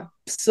those are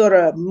sort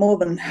of more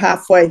than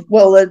halfway.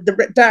 Well,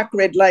 the dark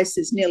red lace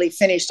is nearly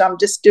finished. I'm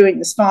just doing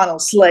this final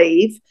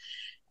sleeve.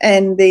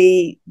 And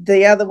the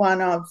other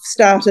one, I've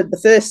started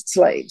the first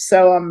sleeve,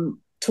 so I'm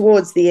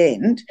towards the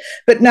end.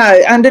 But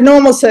no, under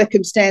normal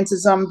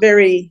circumstances, I'm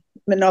very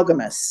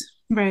monogamous.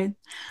 Right.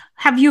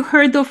 Have you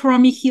heard of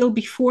Romi Hill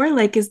before?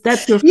 Like, is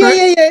that your Yeah,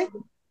 first? yeah.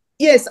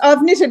 Yes,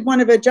 I've knitted one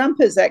of her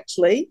jumpers,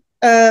 actually.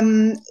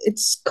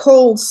 It's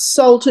called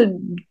Salted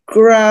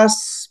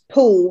Grass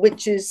Pool,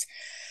 which is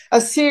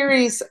a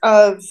series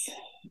of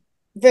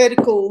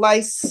vertical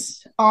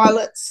lace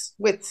eyelets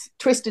with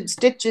twisted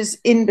stitches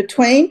in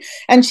between.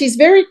 And she's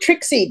very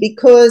tricksy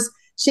because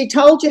she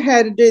told you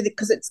how to do that,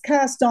 because it's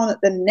cast on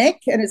at the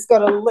neck and it's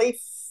got a leaf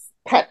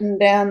pattern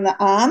down the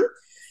arm.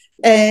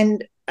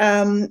 And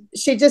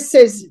she just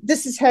says,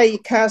 this is how you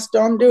cast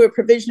on, do a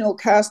provisional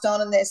cast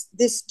on, and there's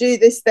this, do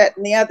this, that,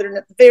 and the other. And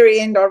at the very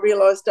end, I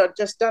realised I'd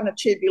just done a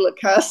tubular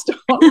cast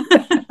on.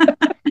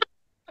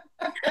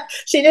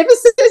 She never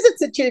says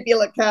it's a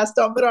tubular cast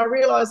on, but I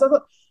realised, I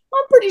thought,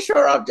 I'm pretty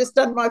sure I've just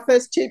done my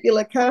first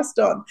tubular cast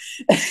on.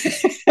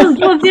 Well,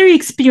 you're a very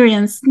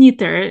experienced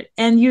knitter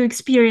and you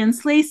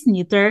experienced lace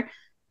knitter.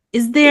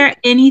 Is there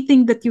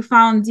anything that you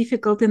found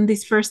difficult in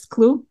this first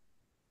clue?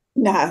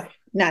 No.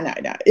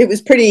 It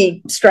was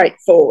pretty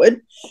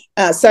straightforward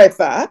so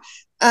far.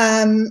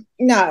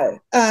 No.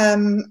 I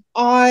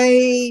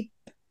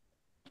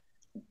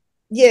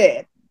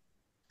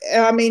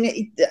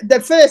mean, the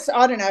first,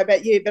 I don't know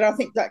about you, but I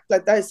think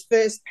like those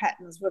first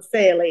patterns were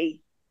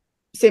fairly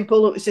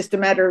simple. It was just a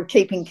matter of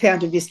keeping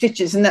count of your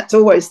stitches, and that's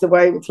always the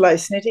way with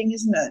lace knitting,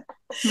 isn't it?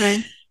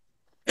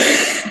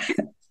 Right.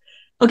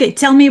 Okay,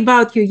 tell me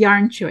about your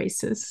yarn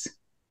choices.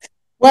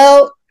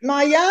 Well,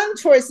 my yarn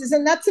choices,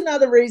 and that's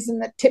another reason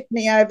that tipped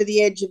me over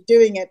the edge of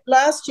doing it.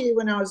 Last year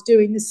when I was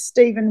doing this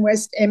Stephen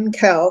West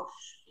MKAL,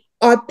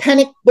 I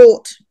panic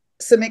bought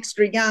some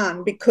extra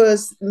yarn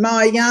because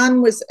my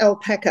yarn was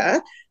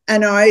alpaca,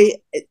 and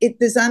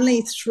there's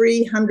only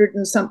 300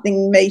 and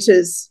something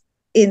meters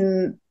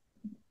in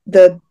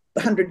the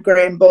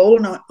 100-gram ball,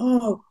 and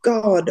oh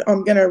God,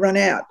 I'm going to run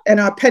out. And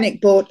I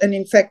panic bought, and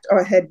in fact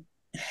I had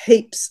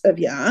heaps of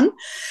yarn.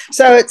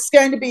 So it's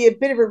going to be a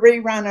bit of a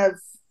rerun of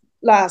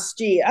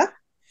last year.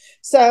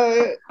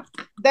 So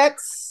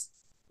that's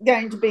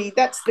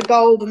the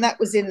gold, and that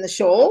was in the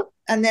shawl.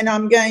 And then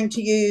I'm going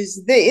to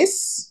use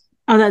this,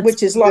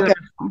 which is like a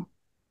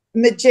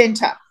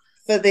magenta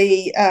for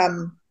the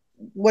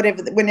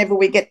whenever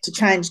we get to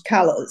change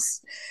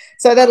colours.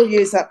 So that'll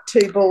use up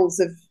 2 balls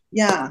of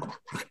yarn.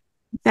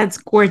 That's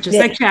gorgeous.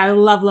 Yeah. Actually, I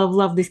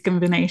love this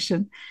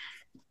combination.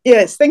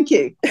 Yes, thank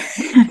you.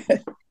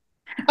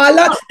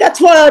 That's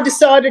why I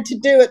decided to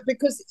do it,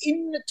 because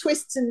in the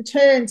twists and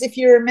turns, if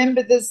you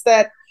remember, there's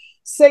that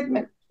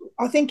segment,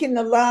 I think in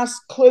the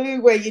last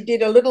clue, where you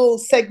did a little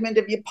segment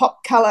of your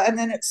pop colour and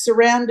then it's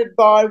surrounded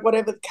by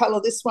whatever colour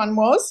this one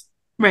was.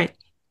 Right.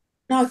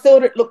 And I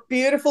thought it looked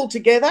beautiful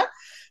together.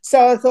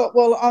 So I thought,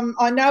 well,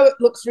 I know it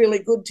looks really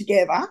good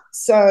together,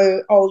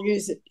 so I'll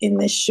use it in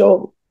this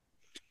shawl.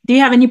 Do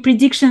you have any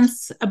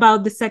predictions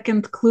about the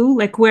second clue?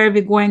 Like, where are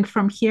we going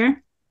from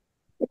here?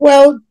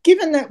 Well,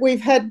 given that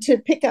we've had to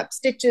pick up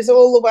stitches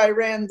all the way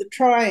around the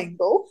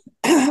triangle,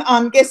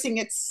 I'm guessing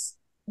it's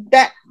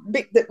that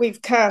bit that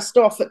we've cast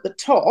off at the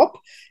top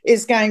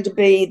is going to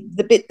be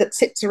the bit that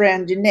sits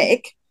around your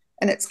neck,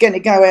 and it's going to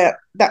go out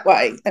that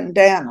way and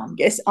down, I'm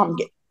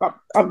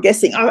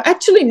guessing. I've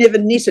actually never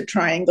knit a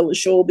triangular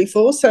shawl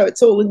before, so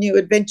it's all a new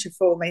adventure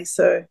for me.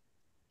 So,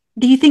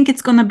 do you think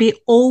it's going to be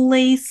all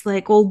lace,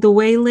 like all the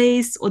way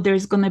lace, or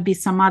there's going to be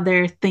some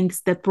other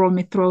things that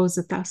Romi throws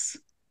at us?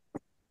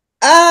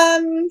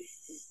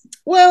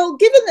 Well,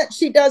 given that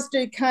she does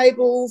do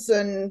cables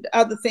and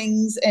other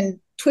things and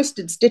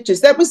twisted stitches,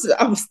 that was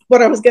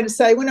what I was going to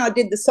say. When I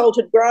did the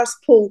salted grass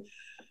pull,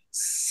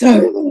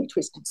 so many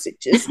twisted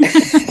stitches,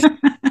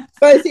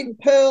 both in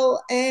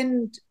purl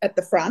and at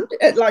the front,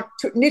 like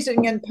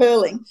knitting and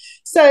purling,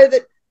 so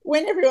that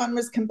when everyone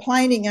was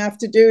complaining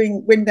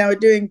when they were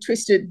doing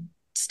twisted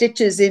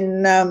stitches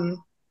in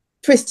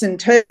twists and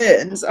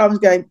turns, I was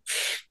going,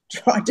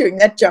 try doing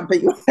that jumper,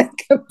 you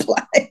won't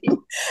complain.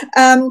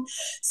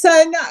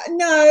 So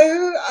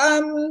no.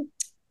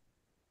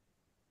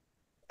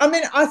 I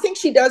mean, I think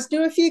she does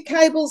do a few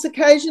cables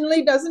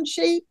occasionally, doesn't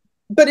she?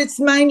 But it's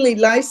mainly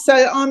lace. So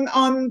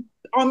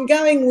I'm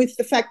going with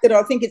the fact that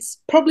I think it's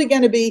probably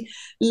going to be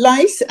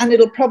lace, and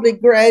it'll probably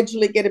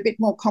gradually get a bit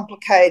more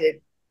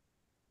complicated.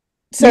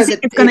 So you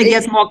think it's going to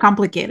get more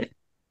complicated?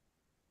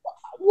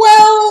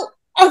 Well,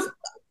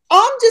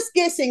 I'm just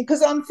guessing,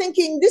 because I'm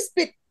thinking this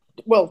bit.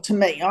 Well, to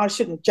me, I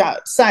shouldn't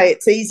say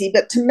it's easy,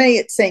 but to me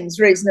it seems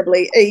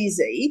reasonably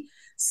easy.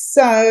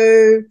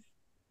 So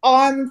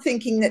I'm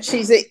thinking that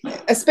she's,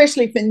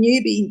 especially for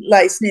newbie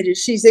lace knitters,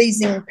 she's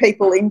easing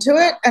people into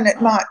it, and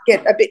it might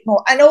get a bit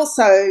more. And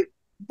also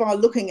by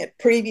looking at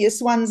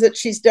previous ones that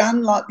she's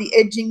done, like the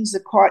edgings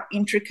are quite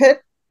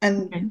intricate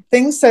and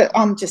things. So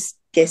I'm just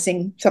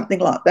guessing something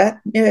like that.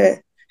 Yeah.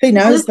 Who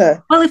knows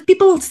though? Well, if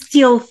people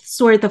still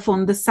sort of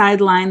on the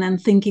sideline and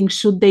thinking,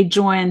 should they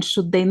join,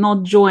 should they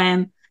not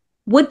join,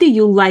 what do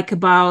you like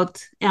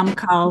about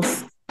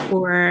MKALs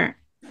or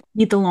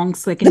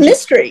knit-alongs? Like the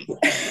mystery.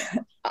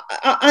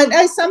 I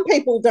know some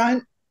people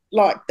don't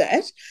like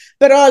that,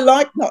 but I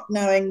like not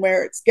knowing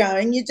where it's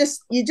going. You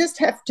just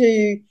have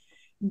to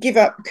give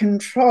up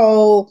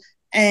control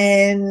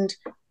and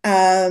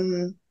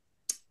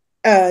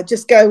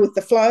just go with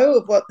the flow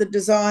of what the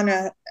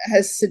designer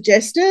has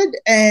suggested.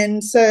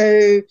 And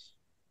so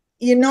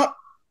you're not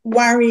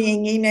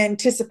worrying in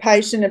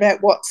anticipation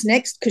about what's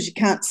next, because you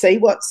can't see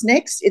what's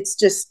next. It's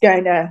just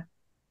going to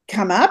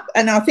come up.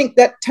 And I think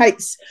that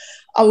takes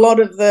a lot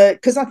of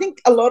because I think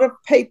a lot of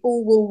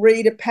people will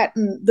read a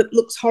pattern that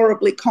looks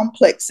horribly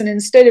complex, and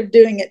instead of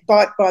doing it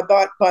bite by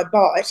bite by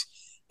bite,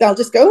 they'll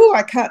just go, oh,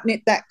 I can't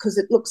knit that because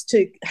it looks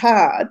too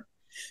hard.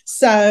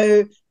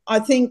 So I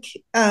think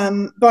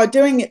by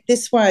doing it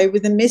this way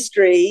with a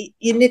mystery,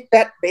 you knit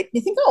that bit and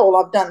you think, oh,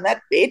 well, I've done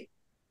that bit.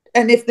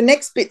 And if the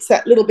next bit's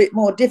that little bit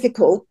more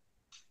difficult,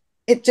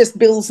 it just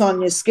builds on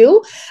your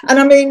skill. And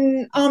I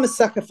mean, I'm a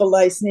sucker for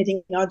lace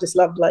knitting. I just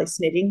love lace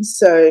knitting,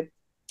 so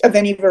of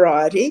any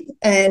variety.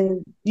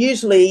 And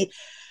usually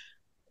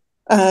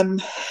a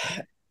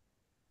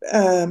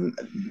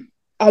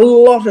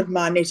lot of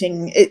my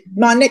knitting,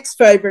 my next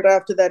favourite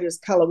after that is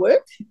colour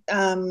work,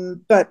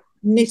 but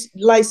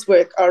lace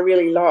work I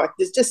really like.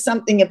 There's just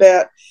something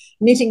about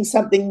knitting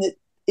something that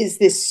is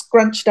this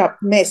scrunched up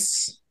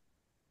mess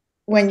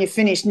when you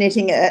finish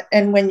knitting it,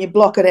 and when you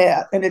block it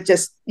out and it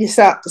just, you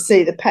start to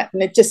see the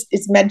pattern, it just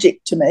is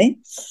magic to me.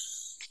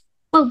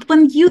 Well,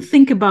 when you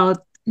think about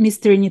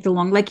Mystery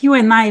Knit-along, like you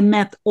and I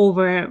met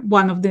over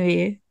one of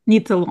the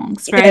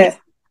knit-alongs, right? Yeah.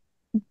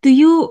 Do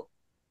you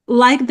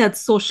like that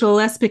social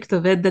aspect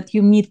of it, that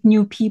you meet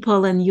new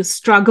people and you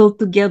struggle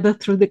together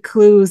through the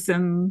clues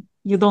and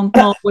you don't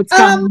know what's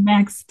coming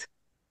next?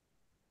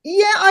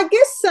 Yeah, I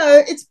guess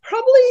so. It's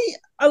probably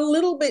a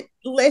little bit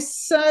less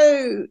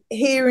so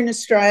here in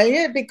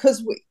Australia,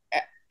 because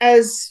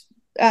as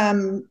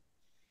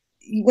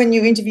when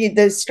you interviewed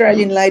the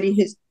Australian lady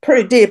who's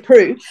dear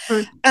Prue,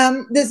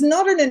 there's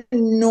not an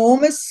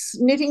enormous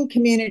knitting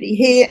community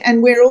here,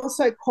 and we're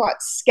also quite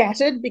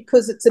scattered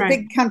because it's a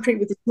big country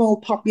with a small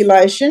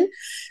population.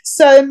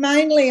 So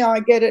mainly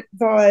I get it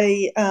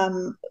by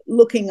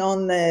looking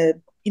on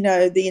the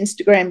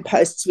Instagram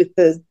posts with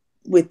the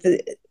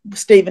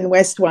Stephen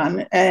West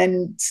one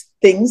and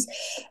things.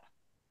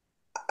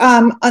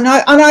 And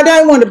I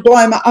don't want to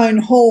blow my own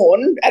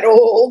horn at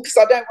all, because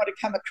I don't want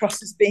to come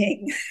across as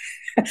being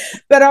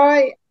but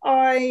I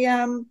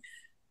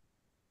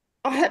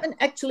haven't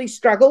actually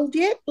struggled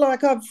yet.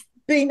 Like, I've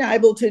been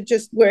able to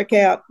just work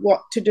out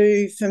what to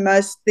do for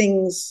most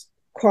things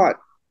quite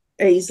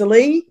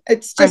easily.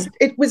 It's just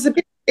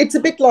it's a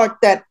bit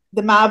like that,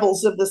 the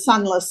marvels of the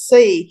sunless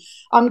sea.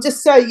 I'm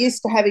just so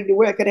used to having to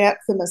work it out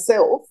for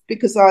myself,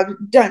 because I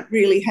don't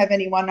really have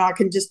anyone I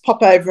can just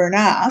pop over and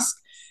ask,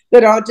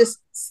 that I just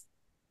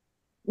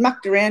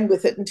mucked around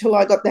with it until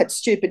I got that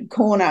stupid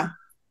corner.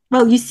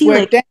 Well, you see,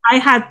 like, I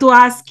had to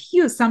ask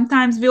you.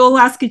 Sometimes we all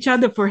ask each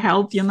other for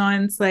help,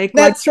 and it's like,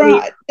 that's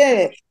right.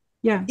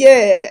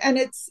 Yeah. And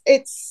it's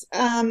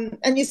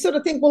and you sort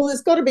of think, well,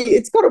 it's got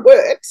to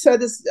work. So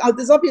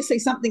there's obviously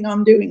something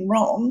I'm doing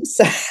wrong.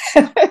 So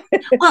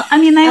well, I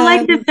mean, I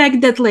like the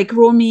fact that, like,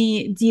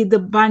 Romi did a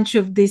bunch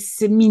of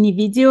these mini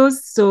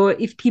videos. So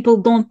if people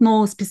don't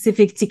know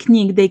specific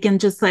technique, they can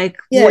just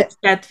watch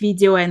that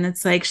video, and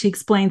it's like she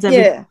explains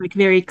everything like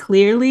very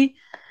clearly.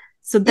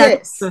 So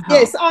that's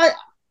yes.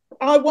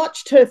 I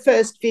watched her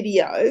first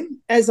video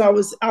as I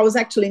was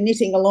actually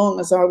knitting along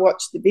as I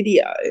watched the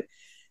video,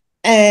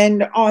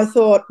 and I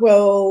thought,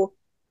 well,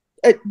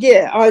 I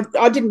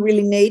didn't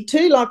really need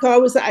to. Like,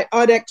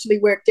 I'd actually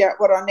worked out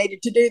what I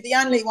needed to do. The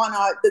only one,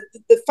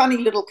 the funny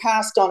little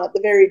cast on at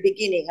the very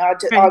beginning, I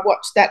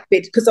watched that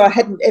bit because I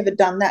hadn't ever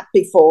done that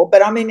before.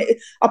 But I mean,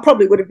 I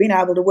probably would have been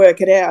able to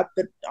work it out,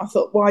 but I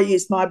thought, why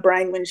use my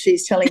brain when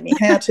she's telling me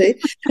how to?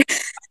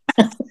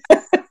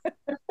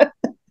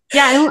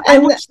 Yeah, I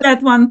watched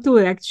that one too,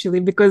 actually,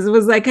 because it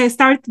was like I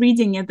started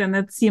reading it and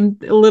it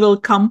seemed a little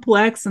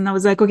complex, and I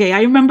was like, okay,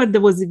 I remember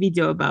there was a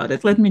video about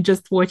it. Let me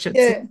just watch it.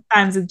 Yeah.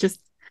 Sometimes it's just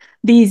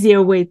the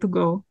easier way to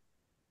go.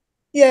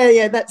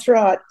 Yeah, that's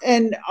right.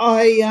 And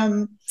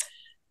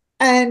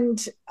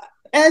and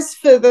as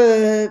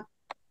for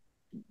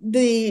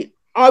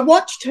I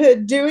watched her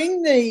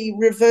doing the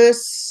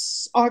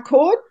reverse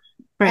I-cord.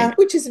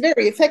 Which is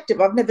very effective.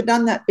 I've never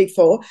done that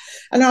before.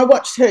 And I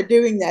watched her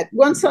doing that.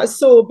 Once I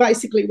saw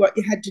basically what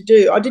you had to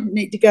do, I didn't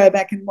need to go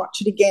back and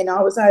watch it again.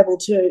 I was able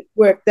to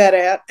work that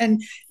out.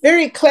 And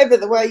very clever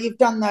the way you've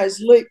done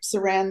those loops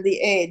around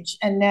the edge.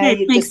 And now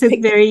it makes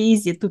it very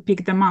easy to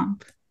pick them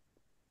up.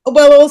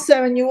 Well,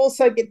 and you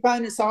also get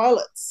bonus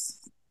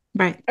eyelets.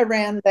 Right.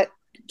 around that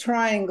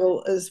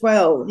triangle as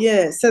well.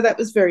 Yeah, so that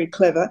was very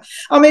clever.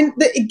 I mean,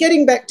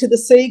 getting back to the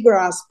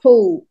seagrass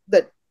pool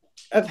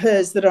of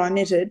hers that I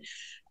knitted,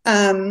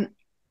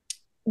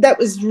 that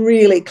was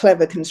really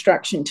clever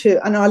construction too,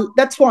 and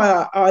that's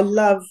why I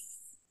love.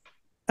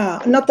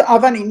 Not that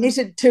I've only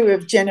knitted 2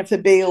 of Jennifer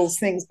Beale's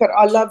things, but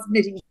I love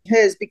knitting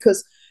hers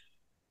because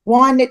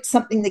why knit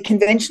something the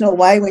conventional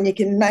way when you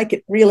can make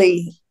it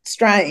really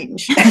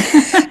strange?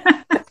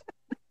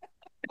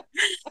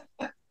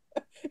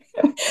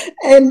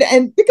 and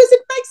because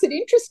it makes it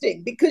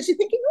interesting, because you're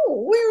thinking,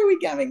 oh, where are we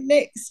going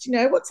next? You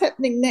know, what's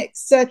happening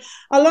next? So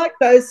I like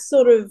those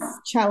sort of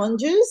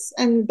challenges,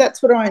 and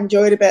that's what I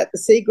enjoyed about the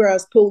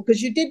seagrass pool,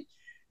 because you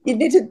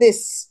knitted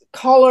this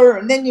collar,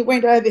 and then you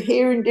went over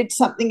here and did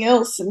something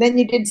else, and then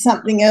you did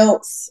something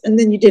else, and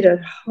then you did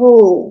a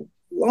whole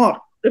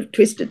lot of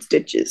twisted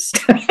stitches.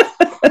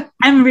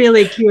 I'm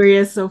really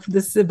curious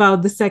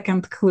about the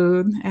second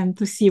clue and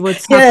to see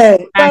what's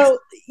happening next. Well,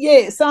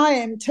 yes, I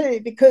am too,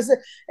 because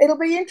it'll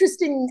be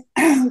interesting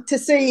to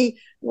see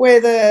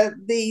whether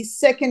the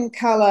second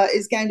colour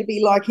is going to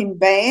be like in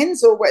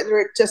bands or whether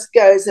it just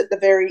goes at the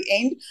very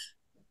end.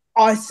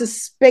 I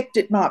suspect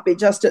it might be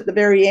just at the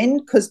very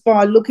end, because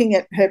by looking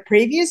at her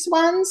previous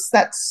ones,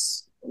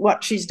 that's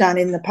what she's done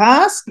in the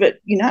past. But,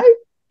 you know,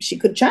 she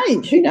could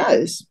change. Who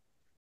knows?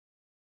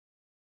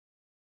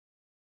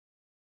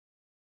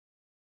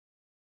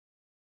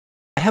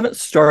 I haven't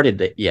started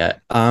it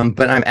yet,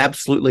 but I'm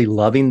absolutely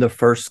loving the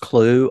first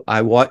clue.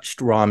 I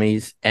watched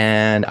Romi's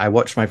and I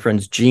watched my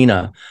friend's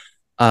Gina,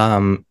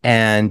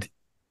 and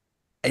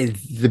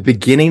the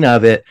beginning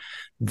of it,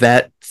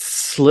 that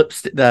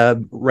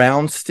the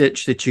round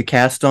stitch that you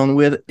cast on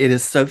with, it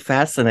is so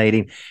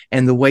fascinating,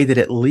 and the way that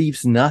it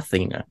leaves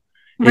nothing.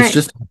 Right. It's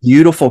just a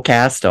beautiful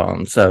cast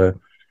on. So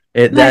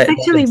that's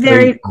actually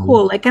very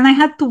cool. Like, and I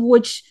had to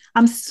watch.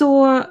 I'm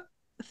so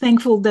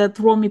thankful that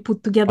Romi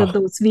put together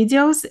those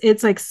videos.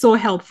 It's like so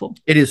helpful.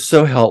 It is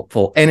so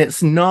helpful. And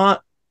it's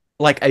not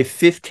like a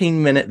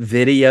 15-minute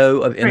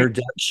video of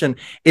introduction.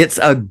 Right. It's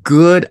a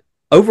good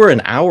over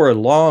an hour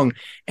long,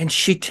 and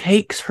she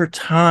takes her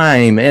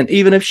time. And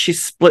even if she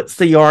splits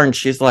the yarn,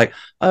 she's like,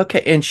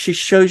 okay, and she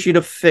shows you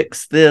to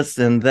fix this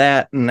and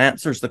that and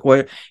answers the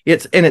question.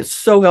 It's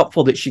so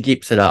helpful that she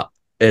keeps it up.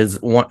 As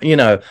one, you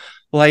know,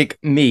 like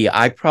me,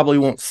 I probably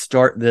won't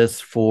start this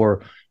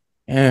for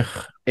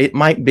it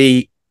might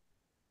be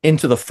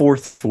into the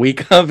 4th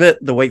week of it,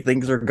 the way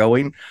things are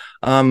going.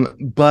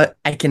 But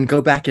I can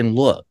go back and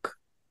look.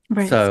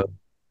 Right. So,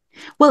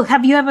 well,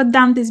 have you ever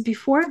done this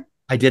before?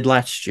 I did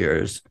last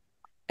year's,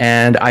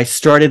 and I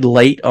started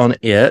late on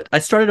it. I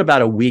started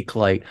about a week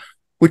late,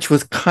 which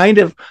was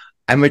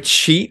I'm a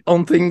cheat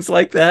on things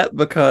like that,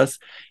 because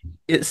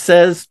it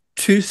says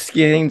 2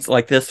 skeins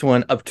like this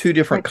one of 2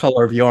 different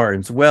color of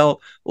yarns.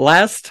 Well,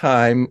 last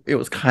time it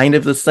was kind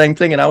of the same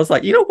thing, and I was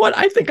like, you know what?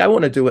 I think I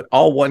want to do it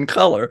all one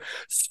color.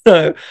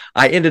 So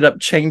I ended up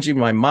changing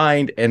my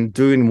mind and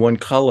doing one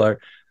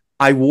color.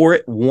 I wore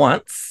it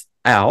once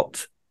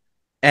out,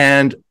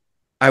 and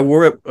I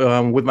wore it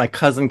with my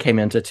cousin came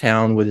into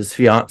town with his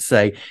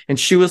fiance, and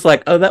she was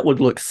like, oh, that would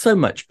look so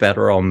much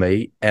better on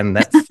me. And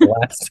that's the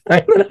last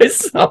time that I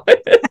saw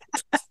it.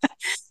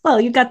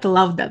 Well, you got to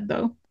love that,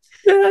 though.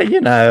 Yeah,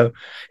 you know,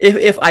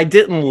 if I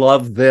didn't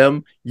love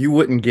them, you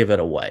wouldn't give it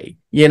away,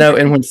 you know.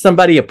 And when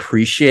somebody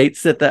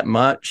appreciates it that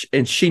much,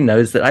 and she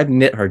knows that I've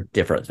knit her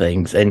different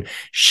things, and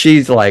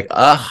she's like,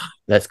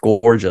 that's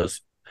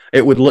gorgeous.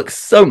 It would look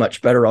so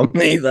much better on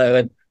me, though.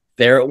 And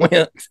there it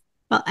went.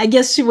 Well, I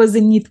guess she was a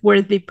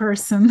knit-worthy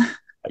person.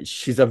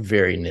 She's a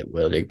very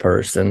knit-worthy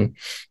person.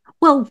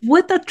 Well,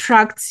 what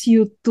attracts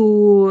you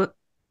to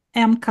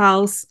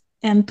MKALs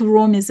and to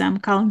Romi's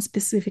MKAL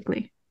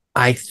specifically?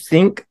 I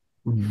think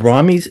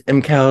Romi's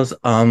MKALs,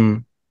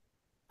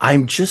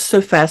 I'm just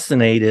so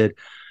fascinated.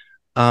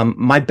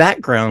 My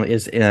background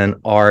is in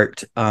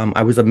art.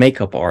 I was a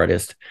makeup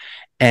artist.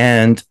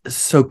 And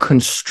so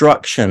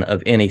construction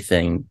of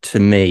anything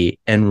to me,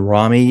 and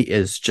Romi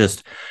is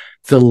just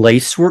the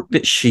lace work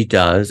that she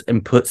does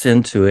and puts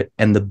into it,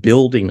 and the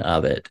building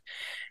of it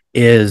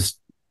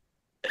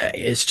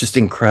it's just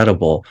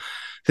incredible.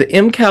 The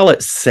MKAL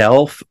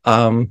itself,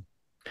 I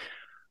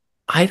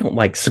don't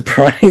like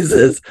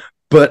surprises,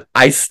 but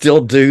I still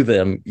do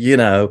them. You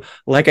know,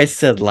 like I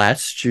said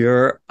last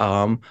year,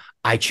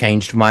 I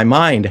changed my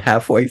mind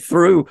halfway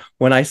through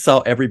when I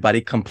saw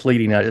everybody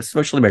completing it,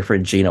 especially my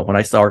friend Gina. When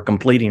I saw her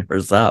completing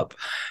hers up,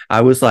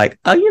 I was like,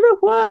 oh, you know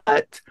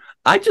what?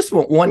 I just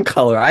want one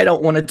color. I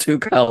don't want a 2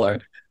 color.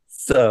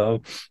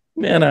 So,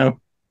 you know.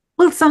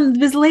 Well,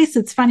 with lace,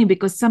 it's funny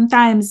because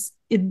sometimes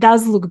it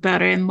does look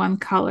better in one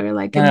color.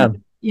 Like,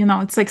 you know,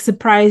 it's like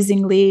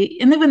surprisingly,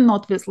 and even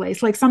not with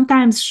lace, like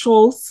sometimes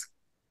shawls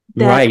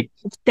that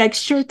have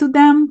texture to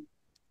them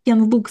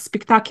can look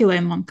spectacular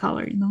in one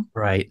color, you know?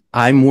 Right.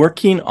 I'm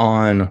working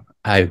on,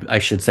 I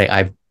should say,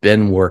 I've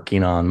been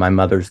working on, my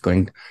mother's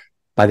going,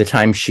 by the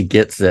time she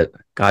gets it,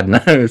 God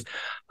knows,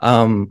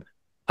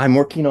 I'm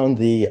working on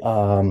the,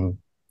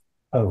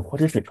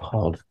 what is it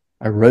called?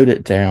 I wrote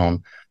it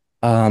down.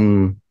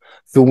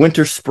 the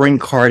winter spring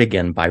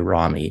cardigan by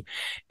Romi.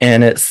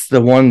 And it's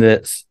the one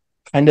that's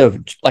kind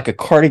of like a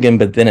cardigan,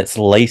 but then it's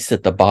lace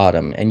at the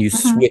bottom, and you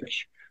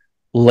switch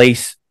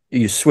lace,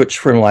 you switch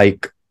from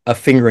like a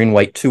fingering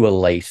weight to a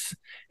lace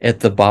at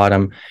the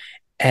bottom.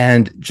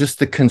 And just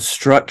the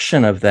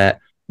construction of that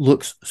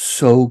looks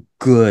so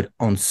good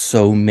on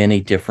so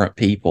many different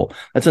people.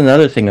 That's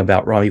another thing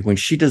about Romi. When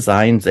she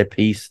designs a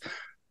piece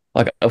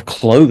like of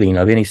clothing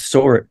of any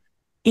sort,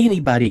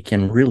 anybody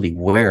can really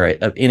wear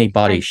it, of any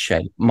body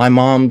shape. My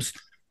mom's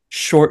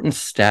short in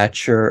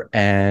stature,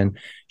 and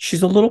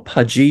she's a little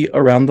pudgy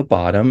around the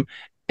bottom.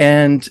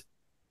 And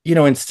you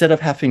know, instead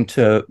of having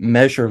to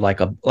measure like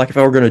if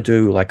I were going to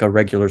do like a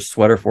regular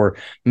sweater for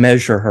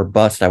measure her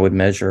bust, I would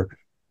measure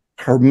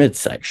her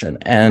midsection,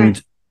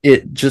 and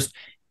it just,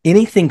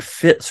 anything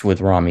fits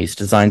with Romi's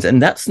designs. And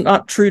that's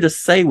not true to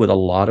say with a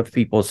lot of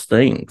people's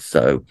things.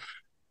 So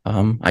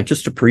I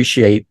just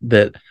appreciate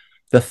that,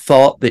 the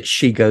thought that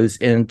she goes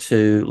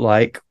into,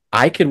 like,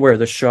 I could wear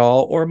the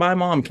shawl or my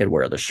mom could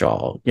wear the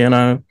shawl, you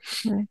know?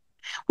 Right.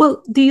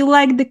 Well, do you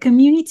like the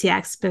community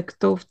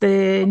aspect of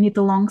the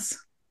knit-alongs?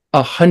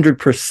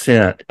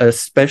 100%,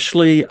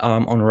 especially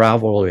on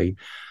Ravelry.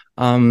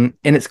 And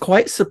it's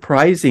quite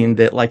surprising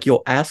that, like,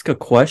 you'll ask a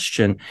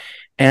question,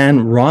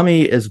 and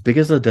Romi, as big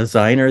as a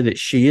designer that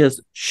she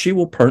is, she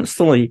will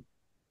personally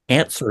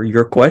answer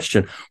your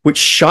question, which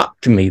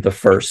shocked me the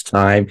first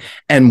time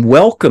and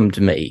welcomed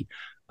me.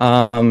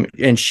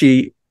 And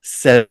she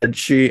said,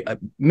 she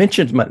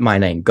mentioned my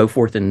name, Go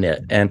Forth and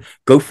Knit, and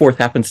Go Forth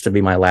happens to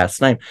be my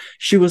last name.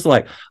 She was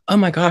like, oh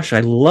my gosh,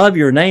 I love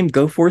your name,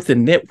 Go Forth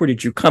and Knit. Where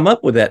did you come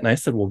up with that? And I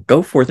said, well,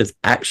 Go Forth is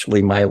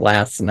actually my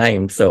last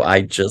name. So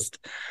I just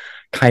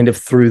kind of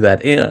threw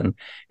that in.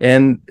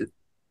 And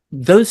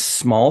those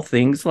small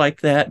things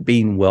like that,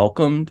 being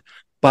welcomed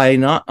by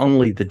not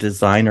only the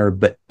designer,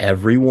 but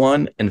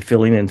everyone, and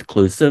feeling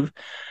inclusive.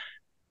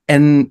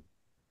 And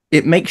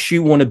it makes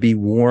you want to be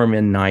warm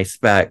and nice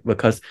back,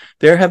 because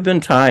there have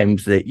been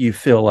times that you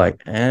feel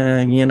like,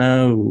 you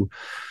know,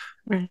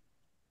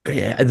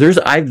 yeah,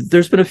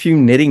 there's been a few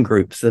knitting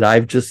groups that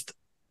I've just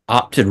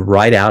opted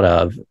right out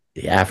of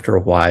after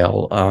a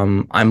while.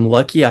 I'm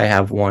lucky I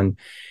have one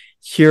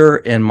here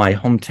in my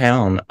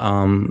hometown,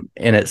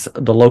 and it's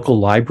the local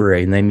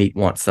library, and they meet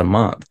once a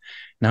month.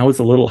 And I was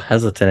a little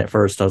hesitant at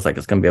first. I was like,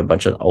 it's going to be a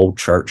bunch of old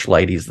church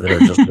ladies that are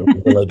just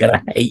really going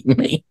to hate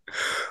me.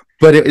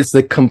 But it is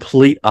the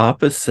complete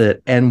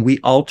opposite. And we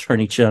all turn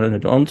each other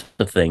on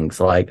to things,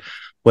 like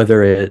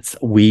whether it's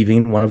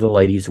weaving. One of the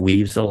ladies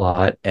weaves a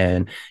lot,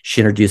 and she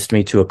introduced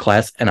me to a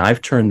class, and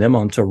I've turned them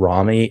on to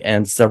Romi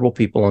and several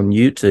people on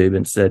YouTube,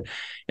 and said,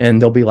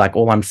 and they'll be like,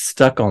 well, I'm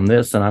stuck on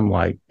this. And I'm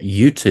like,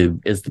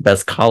 YouTube is the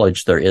best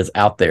college there is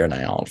out there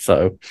now.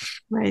 So,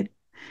 right.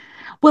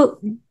 Well,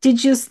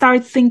 did you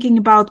start thinking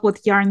about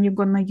what yarn you're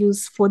going to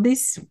use for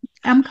this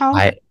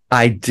MKAL?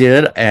 I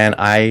did, and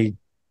I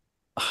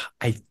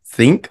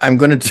think I'm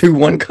going to do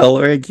one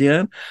color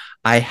again.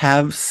 I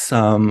have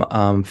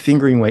some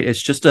fingering weight.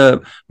 It's just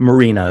a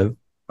merino,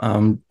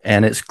 and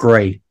it's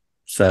gray.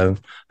 So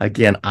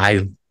again,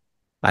 I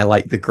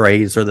like the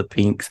grays or the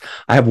pinks.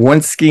 I have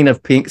one skein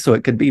of pink, so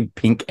it could be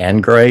pink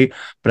and gray,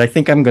 but I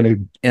think I'm going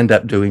to end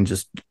up doing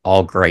just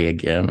all gray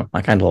again.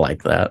 I kind of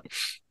like that.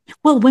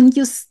 Well, when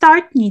you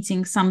start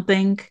knitting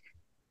something,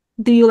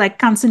 do you like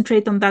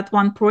concentrate on that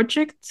one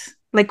project?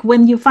 Like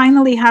when you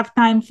finally have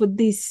time for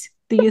this,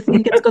 do you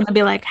think it's going to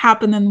be like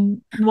happen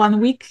in 1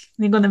 week?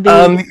 You're going to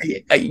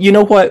be... You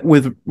know what?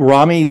 With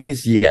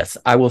Romi's, yes,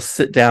 I will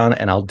sit down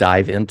and I'll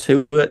dive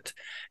into it.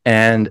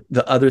 And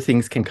the other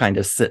things can kind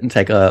of sit and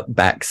take a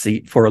back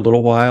seat for a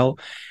little while,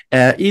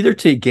 either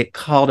to get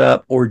caught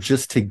up or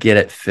just to get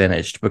it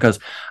finished, because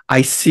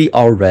I see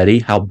already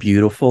how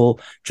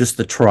beautiful just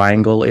the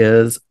triangle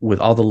is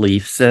with all the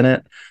leaves in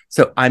it.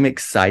 So I'm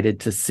excited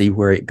to see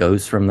where it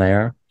goes from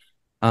there.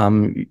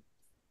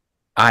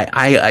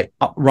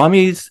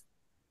 Romi's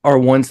are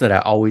ones that I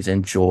always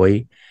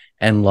enjoy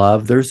and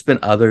love. There's been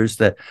others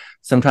that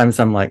sometimes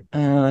I'm like,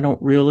 I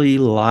don't really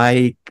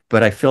like,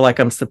 but I feel like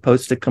I'm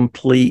supposed to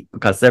complete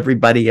because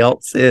everybody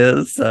else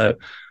is. Well,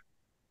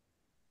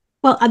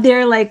 are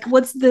there like,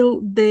 what's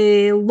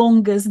the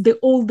longest, the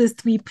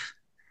oldest whip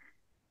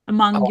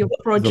among your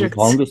projects?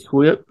 The longest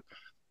whip?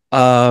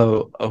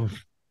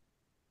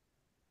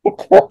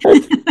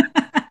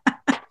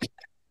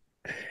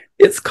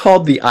 It's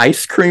called the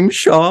ice cream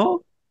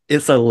shawl.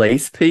 It's a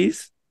lace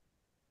piece.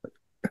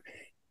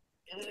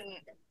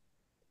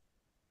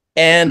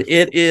 And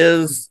it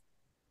is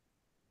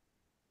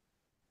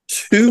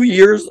 2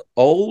 years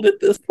old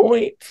at this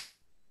point.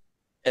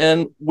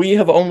 And we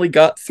have only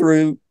got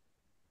through,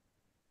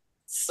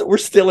 so we're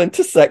still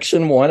into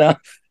section 1.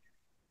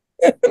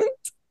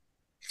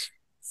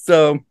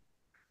 So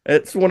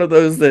it's one of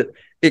those that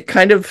it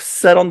kind of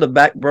set on the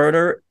back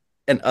burner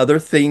and other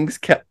things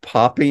kept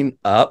popping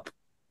up.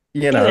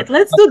 You know,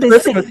 let's do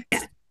this thing.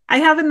 I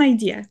have an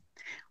idea.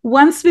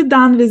 Once we're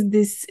done with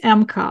this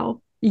MKAL,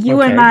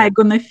 you and I are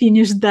going to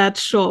finish that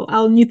shawl.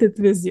 I'll knit it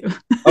with you.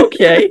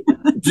 Okay.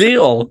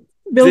 Deal.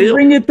 We'll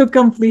bring it to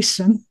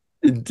completion.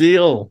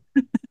 Deal.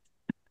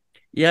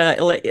 Yeah,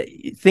 like,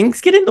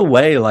 things get in the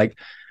way. Like,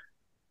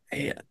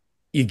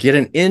 you get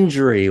an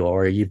injury,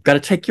 or you've got to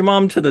take your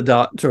mom to the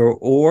doctor,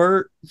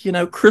 or,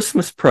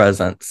 Christmas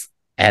presents.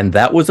 And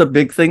that was a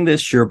big thing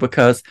this year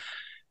because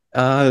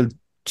 2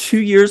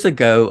 years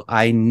ago,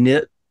 I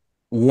knit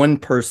one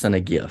person a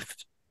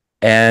gift.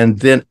 And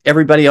then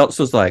everybody else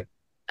was like,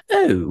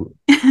 oh,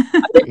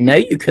 I didn't know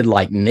you could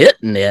like knit.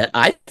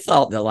 I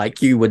thought that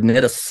like you would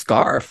knit a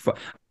scarf.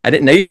 I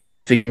didn't know you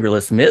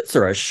fingerless mitts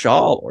or a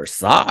shawl or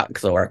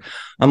socks. Or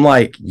I'm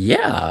like,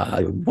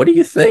 yeah, what do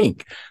you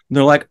think? And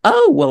they're like,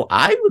 oh, well,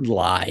 I would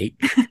like.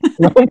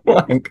 I'm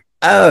like,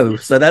 oh,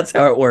 so that's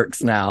how it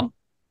works now.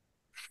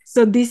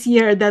 So this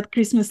year that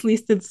Christmas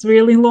list is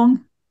really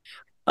long.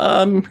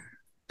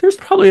 There's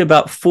probably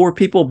about 4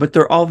 people, but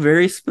they're all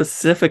very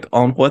specific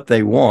on what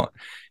they want.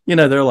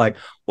 They're like,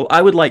 well,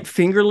 I would like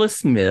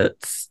fingerless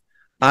mitts.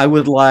 I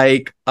would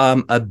like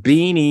a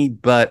beanie,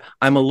 but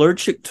I'm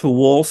allergic to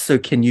wool, so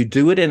can you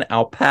do it in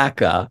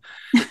alpaca?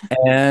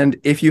 And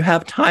if you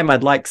have time,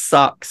 I'd like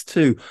socks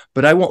too,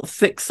 but I want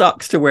thick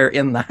socks to wear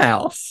in the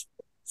house.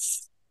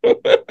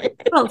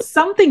 Well,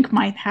 something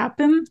might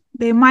happen.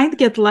 They might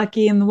get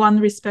lucky in one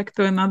respect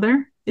or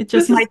another. It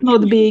just might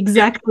not be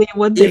exactly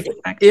what they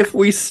expect. If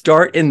we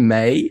start in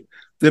May,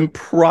 then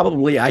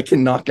probably I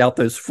can knock out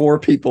those 4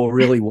 people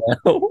really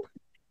well.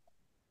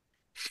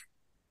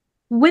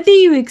 What do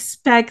you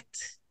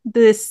expect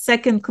the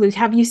second clue?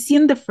 Have you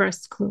seen the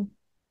first clue?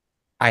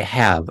 I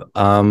have.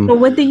 So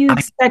what do you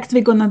expect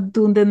we're gonna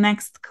do in the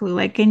next clue?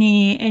 Like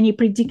any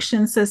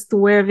predictions as to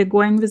where we're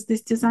going with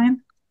this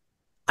design?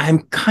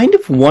 I'm kind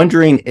of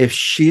wondering if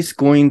she's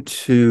going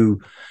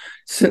to,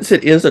 since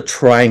it is a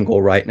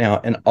triangle right now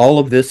and all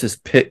of this is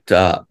picked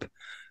up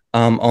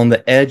on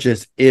the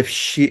edges,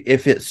 if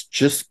it's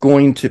just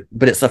going to,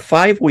 but it's a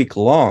 5-week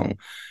long.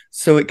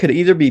 So it could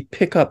either be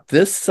pick up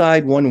this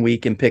side one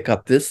week and pick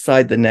up this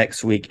side the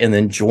next week and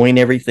then join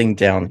everything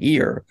down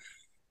here.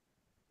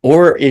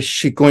 Or is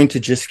she going to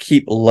just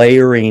keep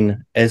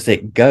layering as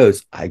it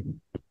goes? I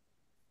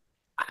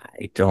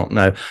don't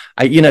know.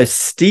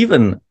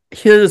 Stephen,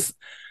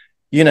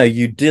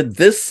 you did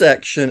this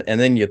section and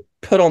then you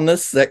put on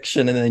this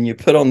section and then you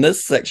put on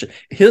this section.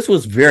 His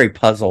was very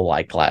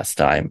puzzle-like last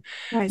time.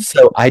 Right.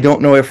 So I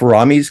don't know if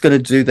Romi's going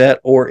to do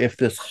that or if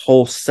this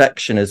whole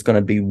section is going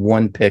to be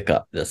one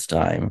pickup this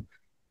time.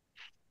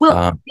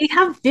 Well, they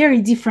have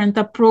very different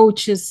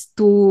approaches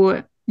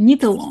to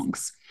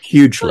knit-alongs.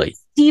 Hugely. So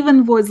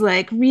Stephen was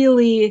like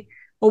really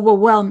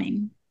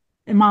overwhelming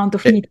amount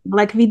of knitting.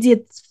 Like we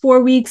did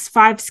 4 weeks,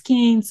 5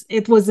 skeins.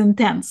 It was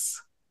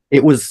intense.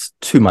 It was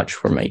too much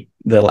for me.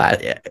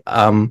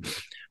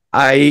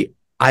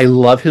 I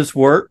love his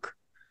work.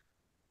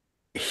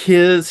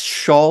 His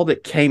shawl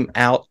that came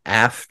out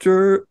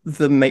after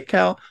the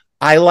MKAL,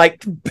 I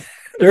liked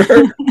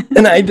better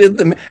than I did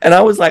them. And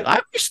I was like,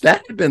 I wish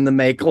that had been the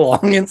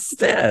make-along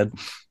instead.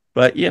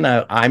 But,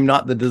 I'm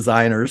not the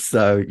designer,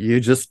 so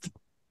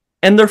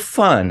and they're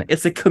fun.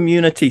 It's a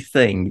community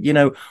thing.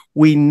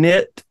 We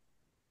knit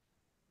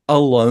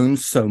alone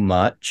so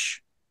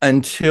much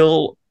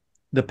until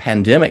the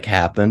pandemic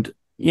happened.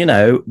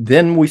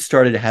 Then we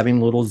started having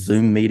little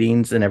Zoom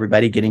meetings and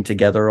everybody getting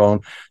together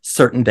on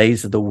certain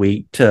days of the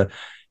week to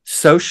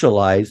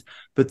socialize.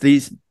 But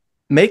these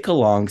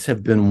make-alongs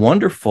have been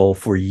wonderful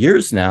for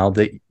years now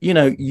that,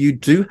 you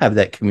do have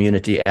that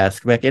community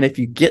aspect. And if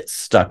you get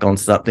stuck on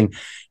something,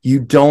 you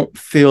don't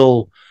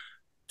feel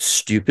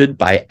stupid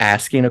by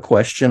asking a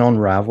question on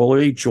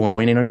Ravelry,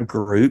 joining a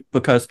group,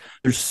 because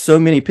there's so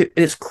many people.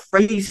 It's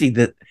crazy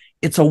that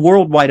it's a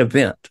worldwide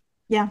event.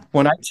 Yeah.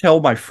 When I tell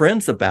my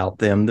friends about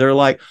them, they're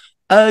like,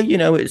 oh,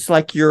 it's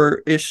like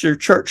it's your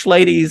church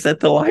ladies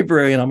at the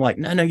library. And I'm like,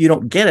 no, you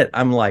don't get it.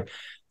 I'm like,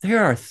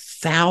 there are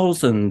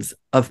thousands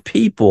of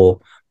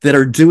people that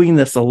are doing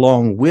this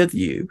along with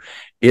you.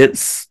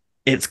 It's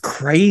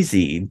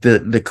crazy.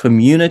 The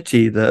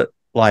community that,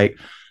 like,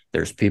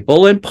 there's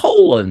people in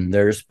Poland,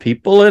 there's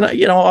people in,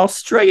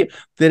 Australia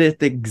that at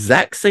the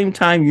exact same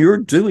time you're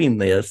doing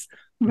this,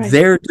 right,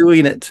 they're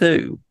doing it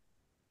too.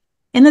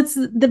 And that's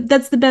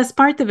the best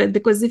part of it,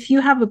 because if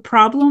you have a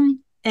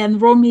problem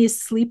and Romi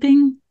is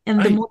sleeping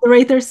and the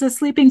moderators are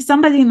sleeping,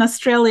 somebody in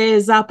Australia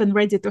is up and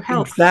ready to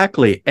help.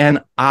 Exactly.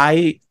 And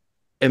I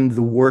am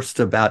the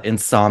worst about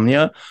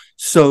insomnia.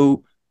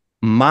 So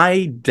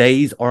my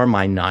days are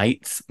my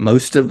nights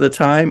most of the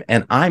time,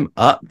 and I'm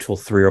up till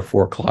 3 or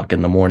 4 o'clock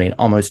in the morning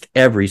almost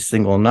every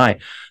single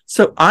night.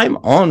 So I'm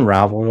on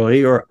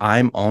Ravelry or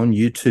I'm on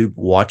YouTube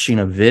watching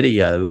a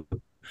video,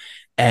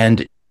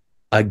 and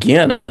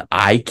again,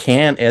 I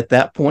can at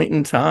that point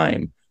in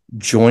time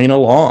join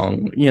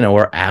along,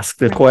 or ask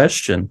the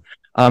question.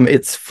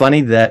 It's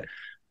funny that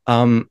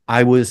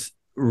I was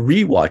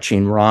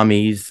rewatching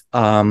Romi's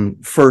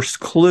first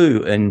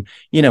clue, and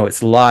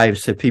it's live,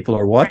 so people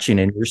are watching,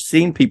 and you're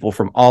seeing people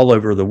from all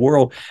over the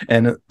world,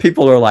 and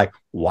people are like,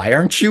 why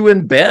aren't you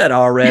in bed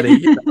already?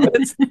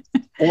 It's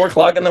 4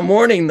 o'clock in the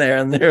morning there,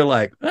 and they're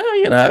like,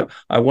 oh,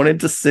 I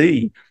wanted to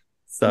see.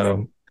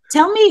 So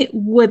tell me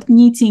what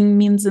knitting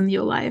means in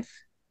your life.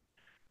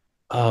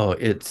 Oh,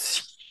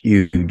 it's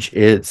huge.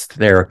 It's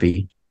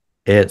therapy.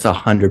 It's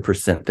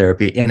 100%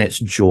 therapy, and it's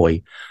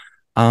joy.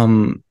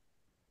 I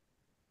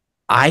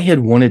had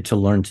wanted to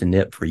learn to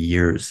knit for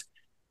years,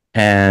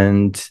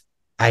 and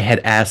I had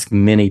asked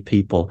many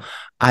people.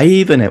 I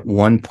even at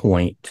one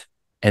point,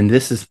 and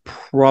this is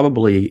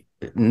probably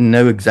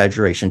no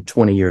exaggeration,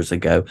 20 years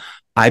ago,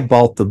 I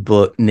bought the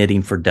book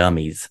Knitting for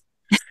Dummies.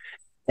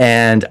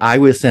 And I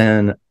was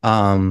in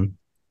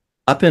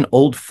up in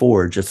Old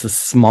Forge. It's a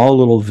small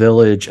little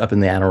village up in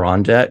the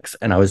Adirondacks,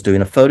 and I was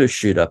doing a photo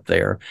shoot up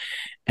there.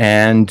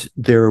 And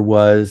there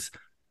was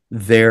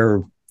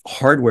their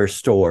hardware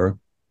store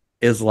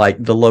is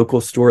like the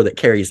local store that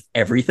carries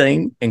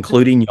everything,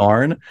 including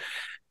yarn.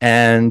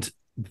 And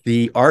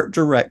the art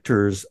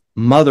director's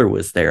mother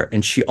was there,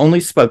 and she only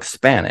spoke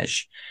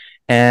Spanish.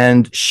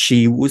 And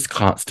she was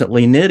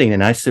constantly knitting.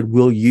 And I said,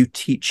 will you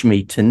teach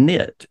me to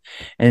knit?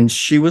 And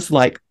she was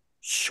like,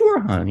 sure,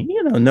 honey,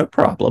 no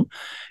problem.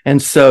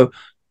 And so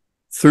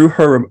through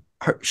her,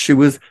 she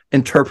was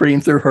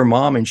interpreting through her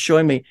mom and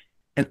showing me.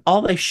 And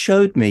all they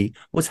showed me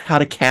was how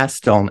to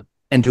cast on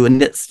and do a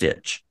knit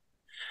stitch.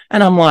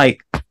 And I'm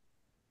like,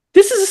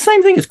 this is the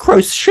same thing as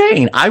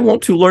crocheting. I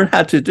want to learn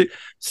how to do.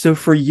 So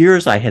for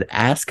years I had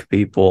asked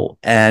people,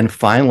 and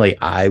finally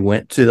I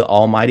went to the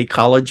almighty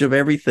college of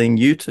everything,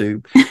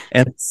 YouTube,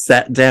 and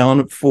sat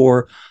down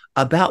for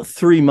about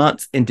 3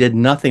 months and did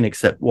nothing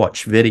except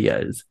watch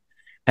videos.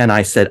 And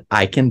I said,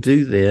 I can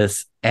do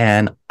this.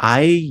 And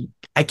I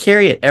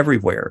carry it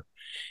everywhere.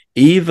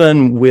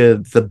 Even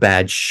with the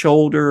bad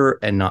shoulder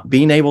and not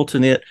being able to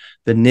knit,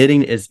 the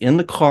knitting is in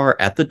the car,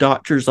 at the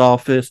doctor's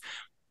office,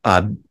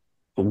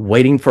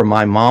 waiting for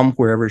my mom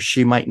wherever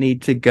she might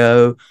need to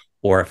go,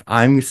 or if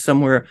I'm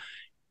somewhere.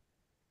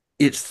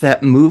 It's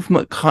that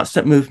movement,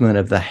 constant movement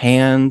of the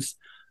hands,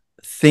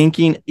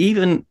 thinking.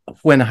 Even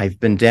when I've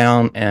been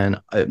down and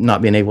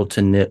not being able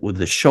to knit with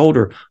the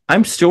shoulder,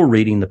 I'm still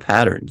reading the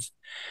patterns.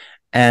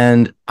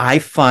 And I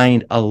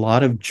find a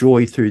lot of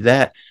joy through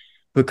that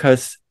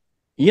because,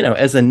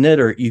 as a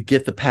knitter, you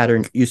get the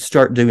pattern, you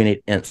start doing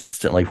it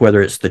instantly,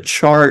 whether it's the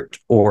chart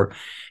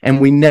and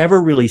we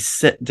never really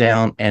sit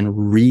down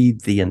and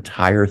read the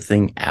entire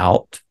thing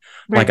out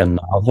like a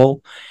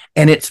novel.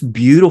 And it's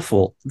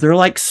beautiful. They're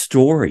like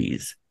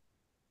stories.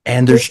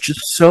 And there's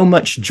just so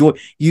much joy.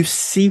 You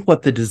see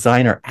what the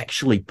designer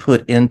actually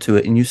put into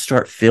it, and you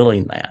start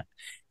feeling that.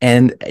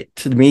 And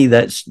to me,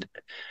 there's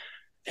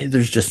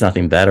just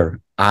nothing better.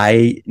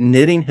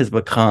 Knitting has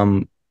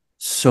become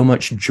so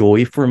much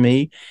joy for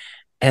me.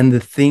 And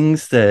the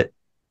things that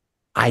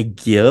I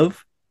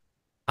give,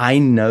 I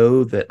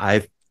know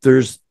that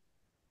there's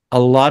a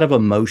lot of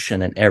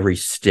emotion in every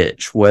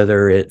stitch,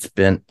 whether it's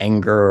been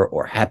anger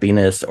or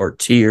happiness or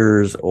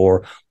tears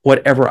or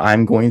whatever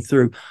I'm going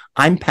through.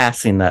 I'm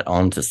passing that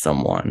on to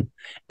someone.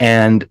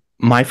 And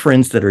my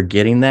friends that are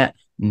getting that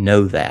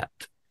know that.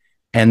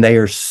 And they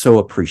are so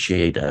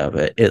appreciative of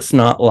it. It's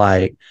not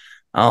like,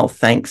 oh,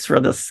 thanks for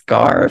the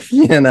scarf,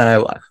 and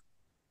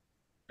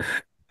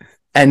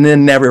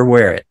then never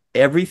wear it.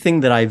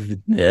 Everything that I've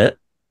knit,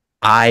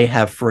 I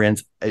have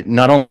friends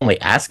not only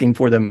asking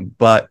for them,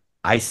 but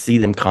I see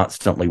them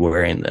constantly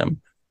wearing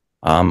them.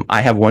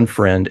 I have one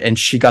friend, and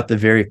she got the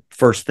very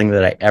first thing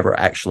that I ever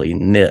actually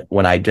knit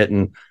when I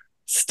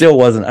still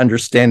wasn't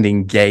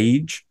understanding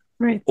gauge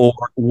or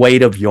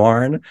weight of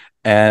yarn.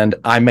 And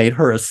I made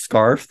her a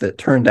scarf that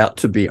turned out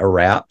to be a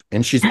wrap,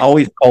 and she's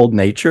always cold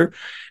nature.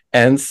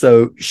 And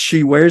so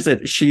she wears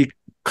it. She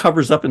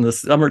covers up in the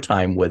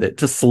summertime with it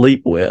to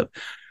sleep with.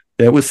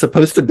 It was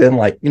supposed to have been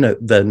like,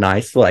 the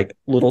nice, like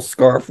little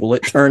scarf. Well,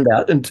 it turned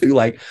out into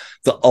like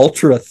the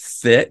ultra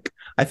thick.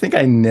 I think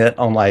I knit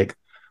on like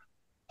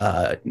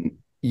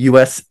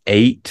US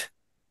 8,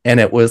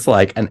 and it was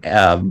like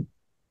an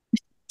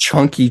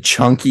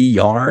chunky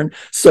yarn.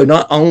 So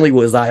not only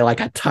was I like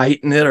a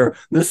tight knitter,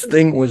 this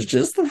thing was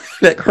just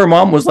thick. Her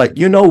mom was like,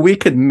 we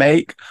could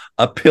make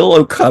a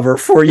pillow cover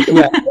for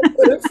you.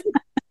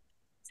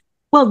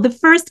 Well, the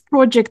first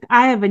project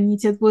I ever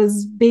knitted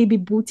was baby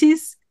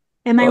booties.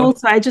 And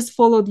I just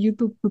followed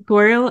YouTube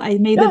tutorial. I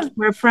made it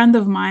for a friend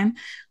of mine.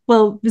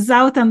 Well,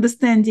 without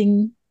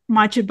understanding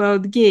much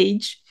about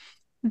gauge,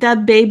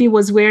 that baby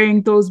was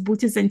wearing those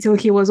booties until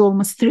he was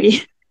almost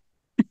 3.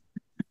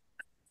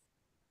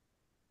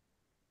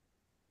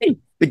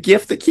 The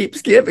gift that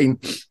keeps giving.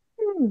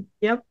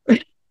 Yep.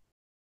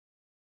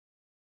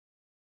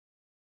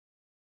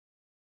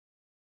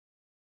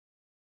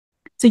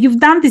 So you've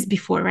done this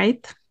before,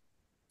 right?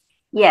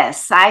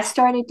 Yes, I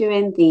started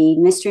doing the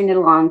Mystery Knit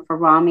Along for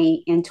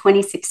Romi in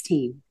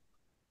 2016,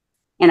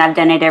 and I've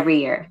done it every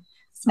year.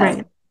 So.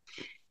 Right.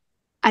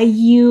 Are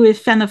you a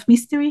fan of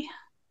mystery?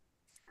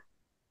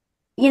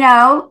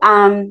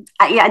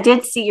 I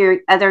did see your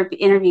other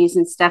interviews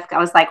and stuff. I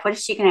was like, what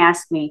is she going to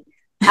ask me?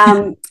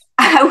 I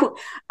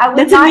would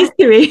That's not, a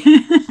mystery.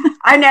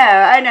 I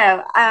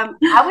know.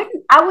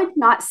 I would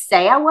not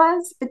say I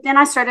was, but then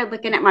I started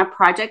looking at my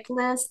project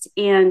list,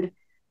 and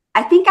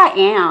I think I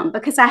am,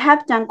 because I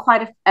have done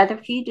quite other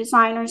few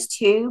designers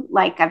too.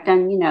 Like I've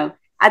done,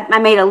 I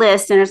made a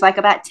list, and there's like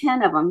about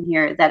 10 of them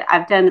here that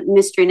I've done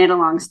mystery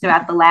knit-alongs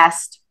throughout the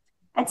last,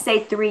 I'd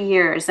say, 3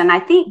 years. And I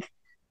think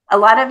a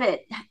lot of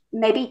it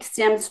maybe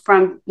stems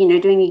from,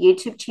 doing a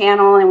YouTube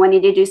channel and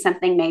wanting to do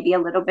something maybe a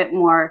little bit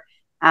more,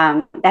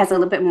 that has a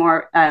little bit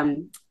more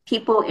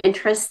people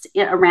interest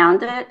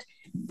around it.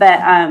 But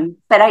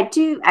I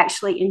do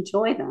actually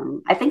enjoy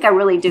them. I think I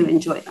really do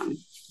enjoy them.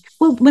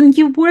 Well, when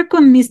you work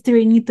on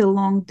mystery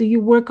knit-along, do you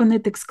work on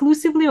it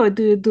exclusively, or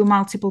do you do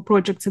multiple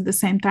projects at the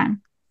same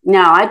time?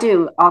 No, I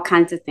do all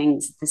kinds of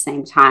things at the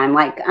same time.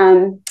 Like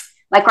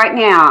right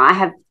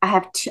now,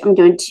 I'm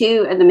doing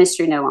 2 of the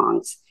mystery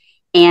knit-alongs,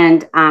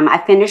 and I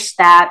finished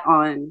that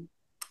on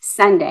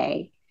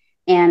Sunday,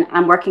 and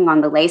I'm working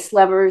on the lace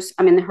lovers.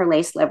 I'm in her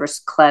lace lovers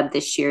club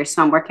this year,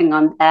 so I'm working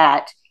on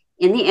that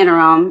in the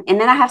interim. And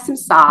then I have some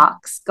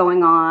socks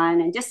going on,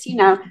 and just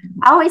I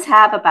always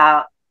have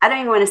about, I don't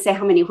even want to say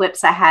how many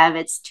whips I have.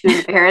 It's too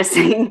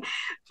embarrassing,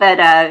 but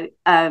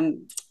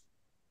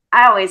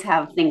I always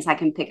have things I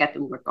can pick up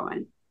and work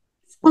on.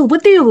 Well,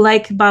 what do you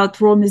like about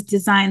Romi's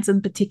designs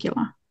in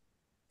particular?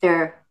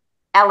 They're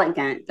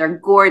elegant. They're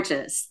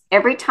gorgeous.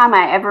 Every time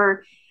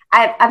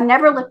I've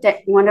never looked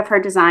at one of her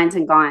designs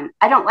and gone,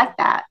 I don't like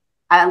that.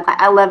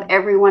 I love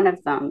every one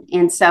of them.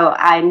 And so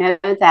I know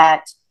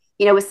that,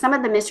 with some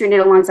of the mystery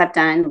knit-alongs I've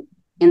done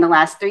in the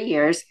last 3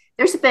 years,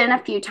 there's been a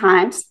few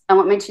times, I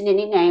won't mention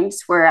any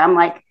names, where I'm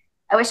like,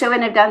 I wish I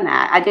wouldn't have done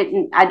that.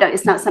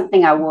 It's not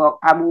something I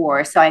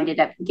wore. So I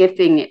ended up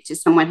gifting it to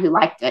someone who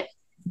liked it.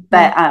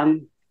 But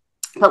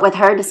with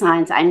her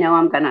designs, I know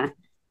I'm going to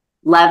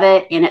love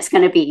it. And it's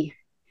going to be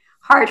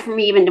hard for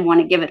me even to want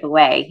to give it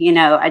away.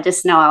 I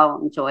just know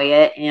I'll enjoy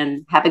it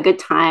and have a good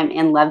time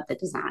and love the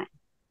design.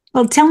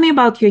 Well, tell me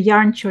about your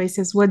yarn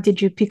choices. What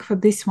did you pick for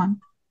this one?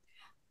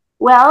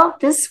 Well,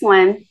 this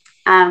one,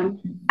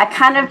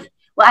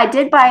 I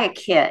did buy a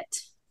kit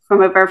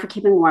from A Verb for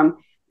Keeping Warm.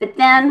 But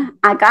then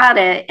I got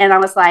it, and I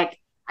was like,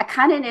 I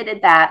kind of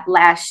knitted that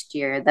last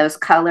year, those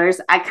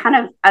colors. I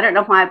don't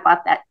know why I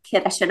bought that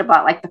kit. I should have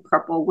bought like the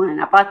purple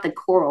one. I bought the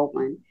coral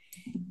one.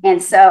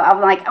 And so I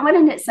was like, I want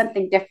to knit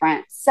something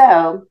different.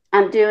 So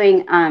I'm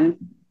doing,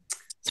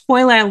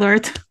 spoiler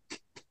alert.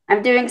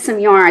 I'm doing some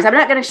yarns. I'm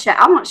not going to show,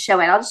 I won't show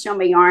it. I'll just show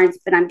my yarns,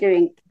 but I'm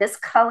doing this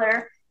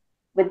color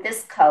with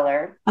this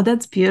color. Oh,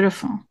 that's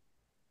beautiful.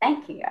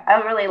 Thank you.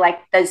 I really like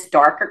those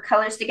darker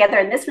colors together.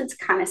 And this one's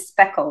kind of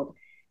speckled.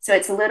 So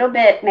it's a little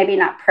bit, maybe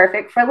not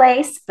perfect for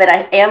lace, but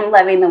I am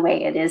loving the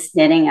way it is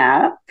knitting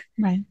up.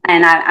 Right.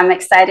 And I'm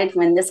excited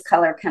when this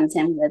color comes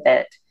in with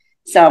it.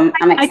 So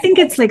I think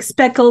it's like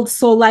speckled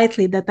so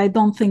lightly that I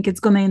don't think it's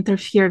going to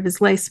interfere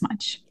with lace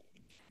much.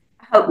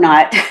 I hope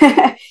not.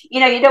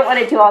 You don't want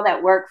to do all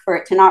that work for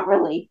it to not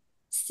really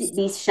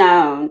be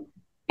shown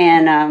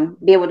and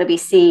be able to be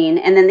seen.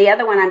 And then the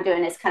other one I'm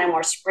doing is kind of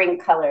more spring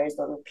colors,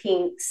 little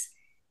pinks.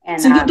 And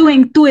so you're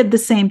doing 2 at the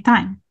same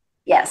time?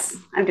 Yes,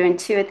 I'm doing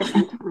 2 at the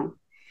same time.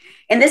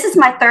 And this is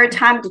my 3rd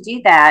time to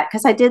do that,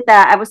 because I did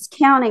that. I was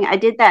counting. I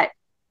did that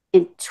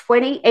in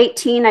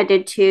 2018. I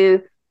did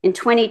 2. In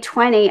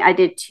 2020, I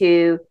did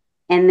 2.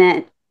 And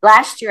then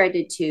last year I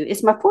did 2.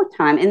 It's my 4th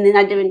time. And then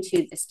I'm doing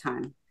 2 this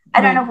time.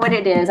 I don't know what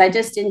it is. I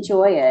just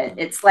enjoy it.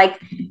 It's like,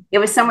 it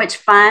was so much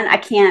fun.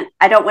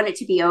 I don't want it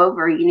to be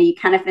over. You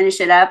kind of finish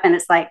it up and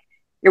it's like,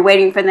 you're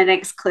waiting for the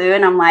next clue.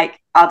 And I'm like,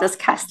 I'll just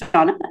cast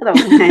on another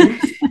one.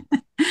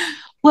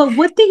 Well,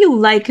 what do you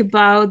like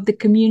about the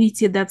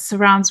community that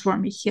surrounds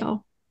Romi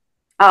Hill?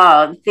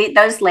 Oh,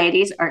 those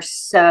ladies are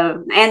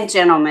and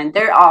gentlemen,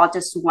 they're all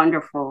just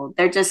wonderful.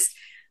 They're just,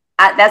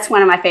 that's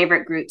one of my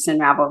favorite groups in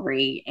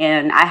Ravelry.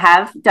 And I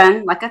have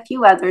done like a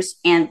few others,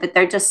 but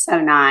they're just so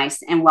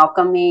nice and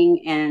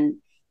welcoming. And,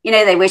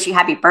 they wish you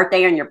happy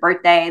birthday on your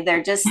birthday.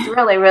 They're just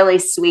really, really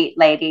sweet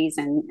ladies.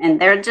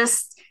 And they're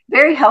just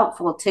very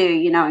helpful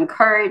too,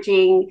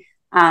 encouraging,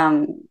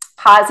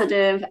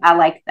 positive. I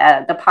like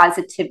the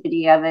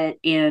positivity of it.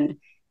 And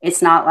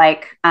it's not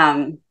like,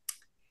 I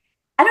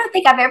don't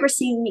think I've ever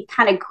seen any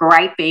kind of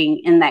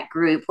griping in that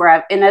group,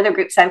 where in other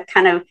groups, I've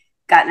kind of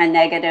gotten a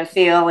negative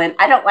feel, and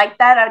I don't like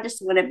that. I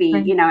just want to be,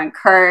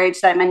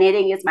 encouraged. Like, my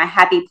knitting is my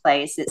happy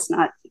place. It's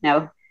not,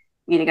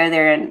 me to go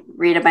there and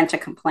read a bunch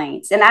of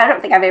complaints. And I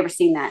don't think I've ever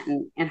seen that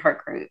in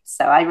her group.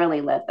 So I really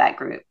love that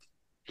group.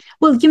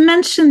 Well, you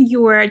mentioned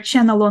your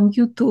channel on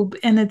YouTube,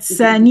 and it's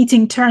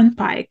Knitting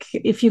Turnpike.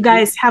 If you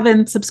guys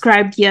haven't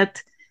subscribed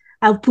yet,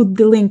 I'll put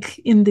the link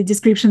in the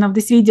description of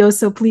this video.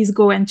 So please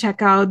go and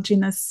check out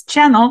Gina's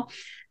channel.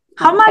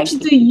 How much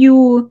do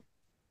you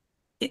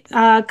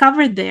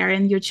cover there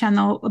in your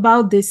channel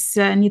about this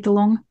knit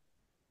along?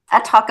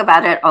 I talk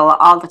about it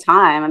all the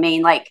time. I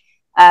mean, like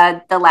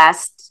the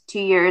last 2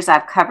 years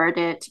I've covered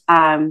it.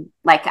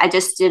 Like I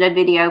just did a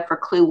video for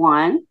Clue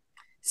 1.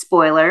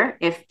 Spoiler,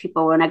 if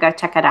people want to go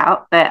check it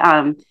out. But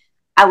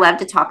I love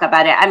to talk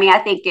about it. I mean, I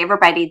think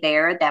everybody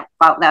there that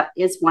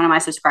is one of my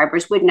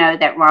subscribers would know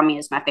that Romi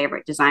is my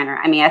favorite designer.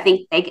 I mean, I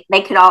think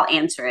they could all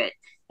answer it.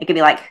 It could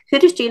be like, who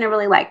does Gina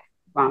really like?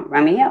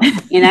 Romi Hill,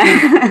 you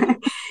know?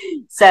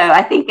 So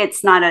I think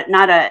it's not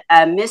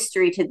a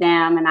mystery to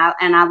them. And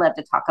I love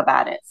to talk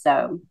about it.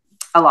 So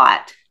a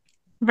lot.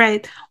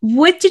 Right.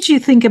 What did you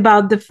think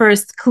about the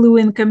first clue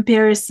in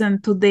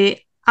comparison to the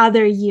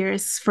other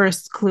year's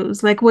first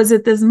clues? Like, was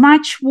it as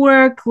much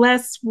work,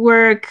 less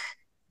work,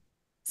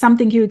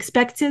 something you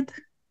expected?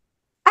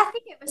 I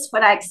think it was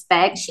what I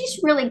expect. She's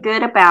really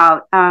good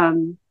about,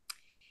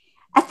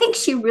 I think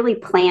she really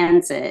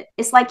plans it.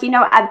 It's like,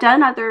 I've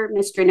done other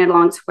mystery knit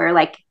alongs where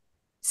like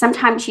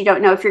sometimes you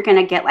don't know if you're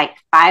going to get like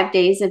 5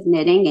 days of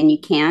knitting and you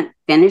can't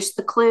finish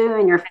the clue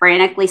and you're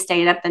frantically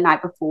staying up the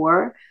night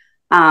before.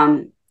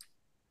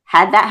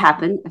 Had that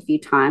happen a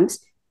few times,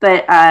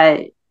 but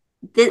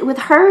with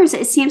hers,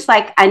 it seems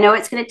like I know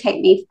it's going to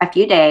take me a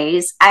few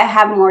days. I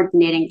have more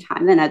knitting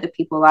time than other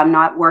people. I'm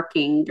not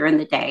working during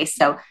the day,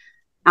 so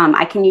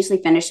I can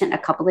usually finish it in a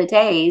couple of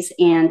days.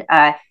 And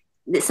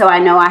so I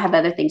know I have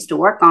other things to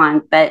work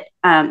on, but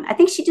I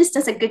think she just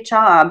does a good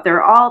job.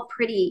 They're all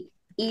pretty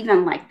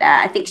even like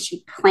that. I think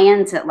she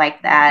plans it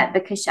like that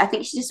because I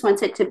think she just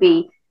wants it to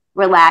be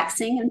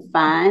relaxing and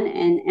fun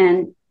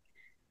and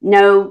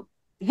no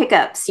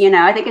hiccups.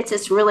 I think it's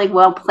just really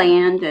well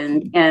planned.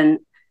 And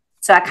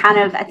so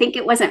I think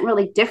it wasn't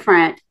really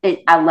different.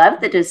 I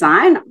love the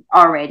design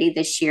already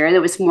this year.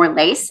 There was more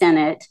lace in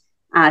it.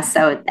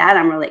 So that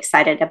I'm really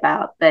excited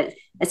about. But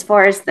as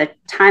far as the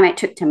time it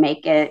took to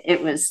make it,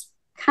 it was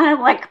kind of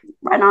like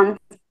right on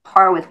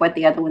par with what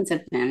the other ones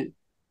have been.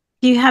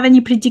 Do you have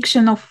any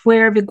prediction of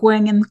where we're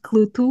going in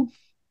Clue 2?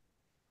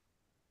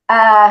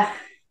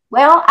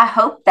 Well, I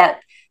hope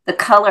that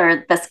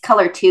this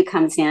color 2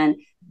 comes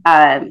in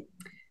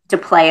to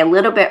play a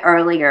little bit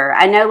earlier.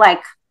 I know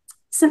like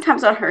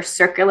sometimes on her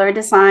circular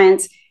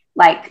designs,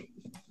 like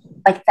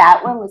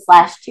that one was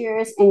last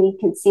year's, and you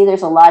can see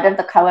there's a lot of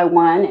the color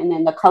 1 and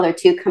then the color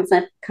 2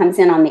 comes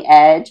in on the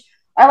edge.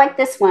 Or like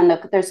this one,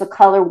 there's a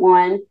color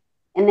 1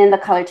 and then the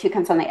color 2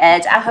 comes on the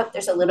edge. I hope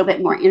there's a little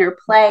bit more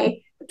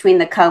interplay between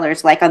the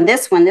colors. Like on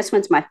this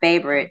one's my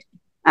favorite.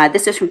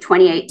 This is from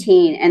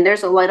 2018, and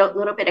there's a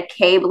little bit of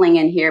cabling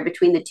in here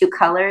between the two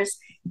colors,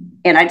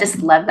 and I just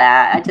love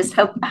that.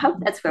 I hope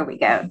that's where we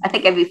go. I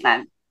think it'd be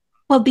fun.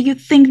 Well, do you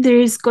think there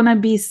is gonna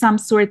be some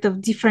sort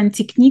of different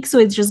techniques,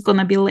 or it's just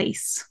gonna be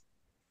lace?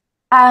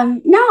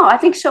 No, I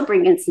think she'll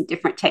bring in some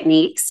different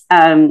techniques.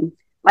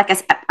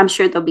 Like I'm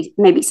sure there'll be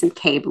maybe some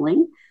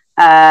cabling.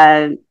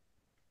 I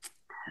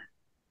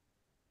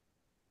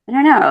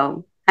don't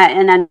know.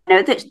 And I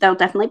know that there'll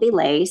definitely be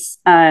lace.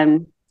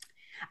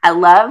 I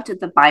loved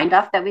the bind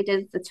off that we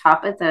did at the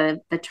top of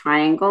the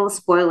triangle.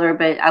 Spoiler,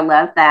 but I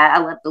love that. I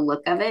love the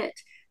look of it.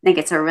 I think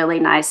it's a really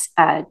nice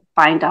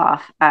bind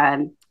off.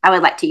 I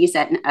would like to use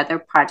that in other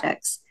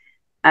projects.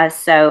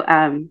 So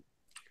I'm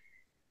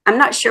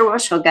not sure where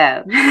she'll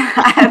go.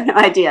 I have no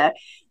idea.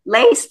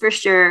 Lace for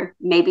sure,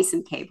 maybe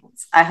some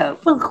cables, I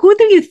hope. Well, who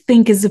do you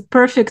think is the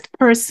perfect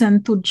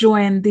person to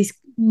join this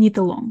knit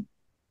along?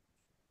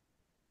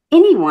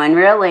 Anyone,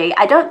 really.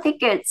 I don't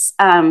think it's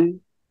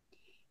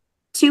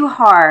too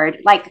hard.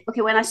 Like,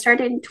 okay, when I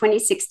started in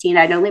 2016,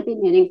 I'd only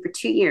been knitting for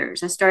 2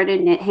 years. I started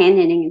hand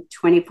knitting in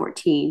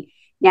 2014.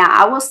 Now,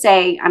 I will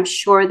say, I'm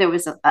sure there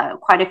was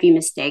quite a few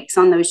mistakes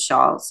on those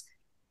shawls.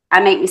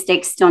 I make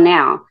mistakes still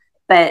now,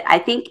 but I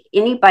think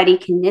anybody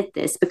can knit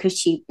this because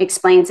she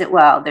explains it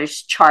well.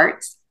 There's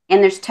charts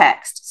and there's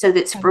text. So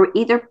that's for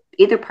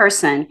either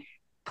person.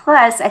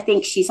 Plus, I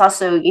think she's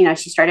also,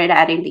 she started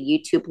adding the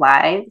YouTube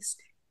lives,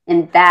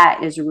 and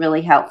that is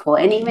really helpful.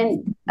 And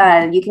even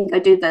you can go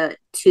to the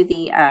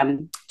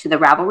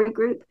Ravelry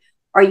group,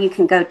 or you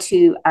can go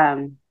to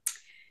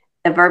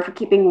A Verb for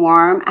Keeping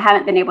Warm. I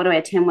haven't been able to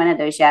attend one of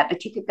those yet,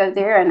 but you could go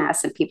there and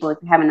ask some people if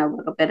you're having a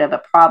little bit of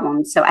a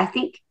problem. So I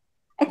think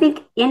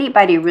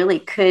anybody really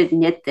could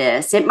knit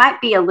this. It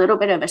might be a little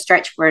bit of a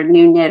stretch for a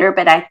new knitter,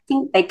 but I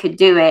think they could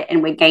do it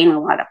and would gain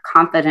a lot of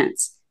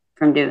confidence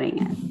from doing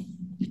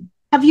it.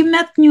 Have you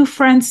met new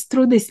friends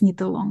through these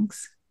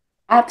knit-alongs?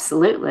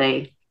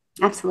 Absolutely.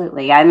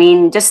 Absolutely. I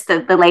mean, just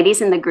the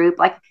ladies in the group,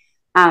 like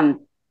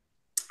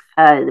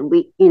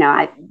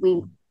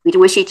we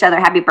wish each other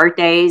happy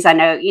birthdays. I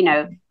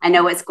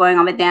know what's going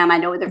on with them. I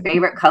know their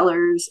favorite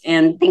colors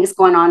and things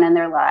going on in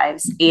their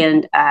lives.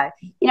 And, and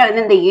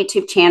then the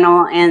YouTube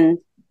channel and,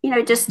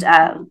 just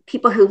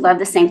people who love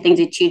the same things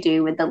that you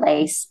do with the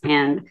lace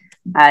and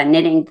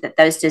knitting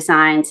those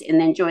designs, and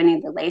then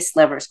joining the Lace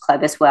Lovers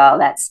Club as well.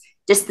 That's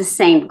just the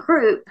same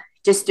group,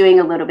 just doing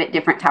a little bit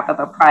different type of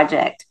a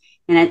project.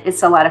 And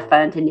it's a lot of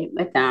fun to knit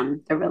with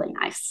them. They're really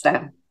nice.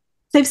 So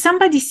if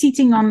somebody's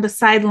sitting on the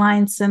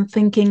sidelines and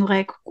thinking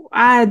like,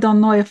 I don't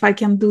know if I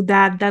can do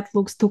that, that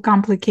looks too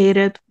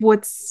complicated,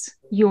 what's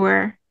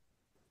your...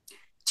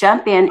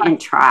 Jump in and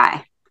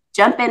try.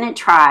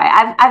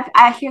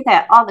 I hear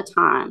that all the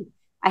time.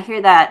 I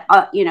hear that,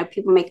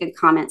 people making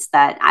comments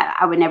that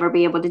I would never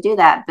be able to do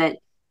that, but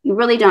you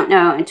really don't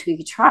know until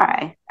you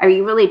try, or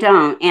you really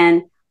don't.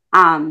 And,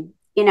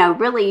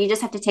 really you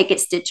just have to take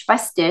it stitch by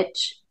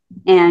stitch.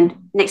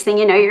 And next thing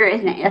you know, you're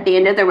at the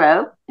end of the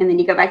row, and then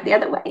you go back the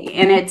other way,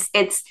 and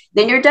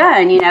then you're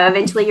done.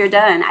 Eventually you're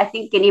done. I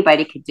think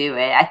anybody could do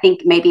it. I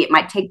think maybe it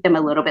might take them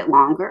a little bit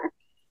longer,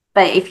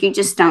 but if you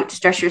just don't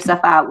stress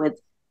yourself out with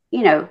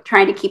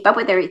trying to keep up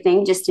with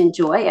everything, just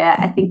enjoy it,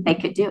 I think they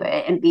could do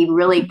it and be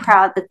really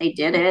proud that they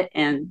did it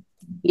and,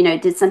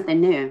 did something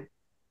new.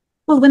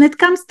 Well, when it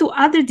comes to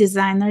other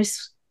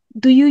designers,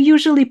 do you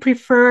usually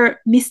prefer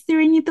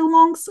mystery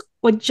knit-alongs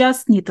or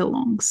just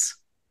knit-alongs?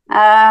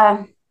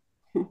 I've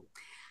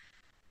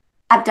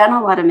done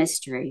a lot of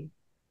mystery.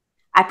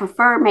 I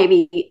prefer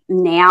maybe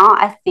now,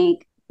 I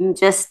think,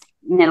 just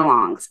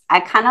knit-alongs. I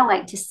kind of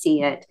like to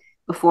see it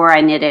before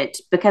I knit it,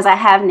 because I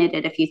have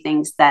knitted a few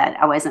things that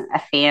I wasn't a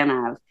fan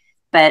of.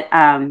 But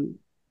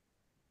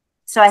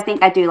so I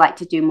think I do like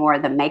to do more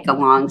of the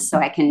make-alongs so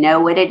I can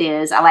know what it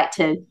is. I like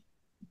to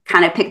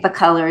kind of pick the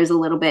colors a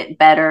little bit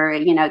better,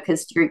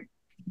 because you're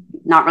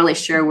not really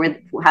sure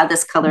how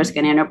this color is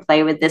going to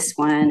interplay with this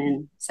one.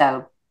 And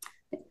so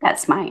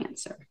that's my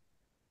answer.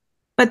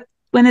 But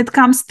when it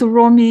comes to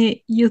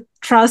Romi, you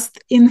trust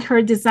in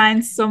her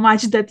designs so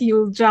much that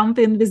you'll jump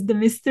in with the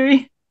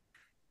mystery?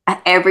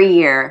 Every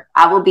year,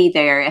 I will be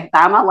there. If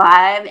I'm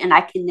alive and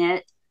I can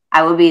knit,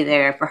 I will be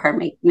there for her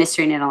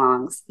mystery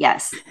knit-alongs.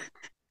 Yes.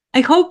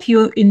 I hope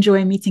you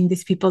enjoy meeting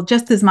these people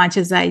just as much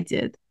as I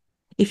did.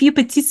 If you're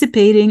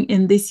participating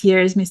in this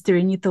year's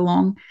Mystery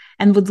Knit-along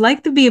and would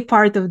like to be a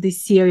part of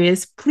this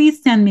series,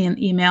 please send me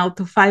an email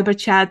to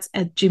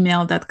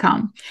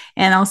fiberchats@gmail.com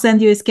and I'll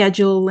send you a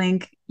schedule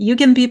link. You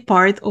can be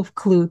part of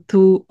Clue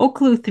 2 or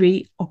Clue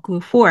 3 or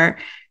Clue 4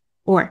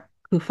 or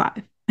Clue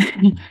 5.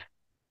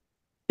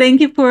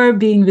 Thank you for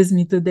being with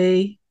me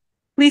today.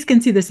 Please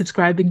consider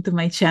subscribing to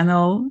my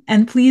channel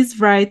and please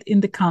write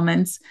in the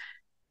comments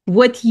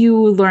what you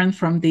learned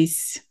from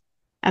this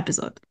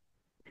episode.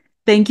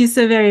 Thank you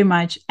so very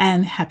much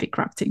and happy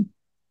crafting.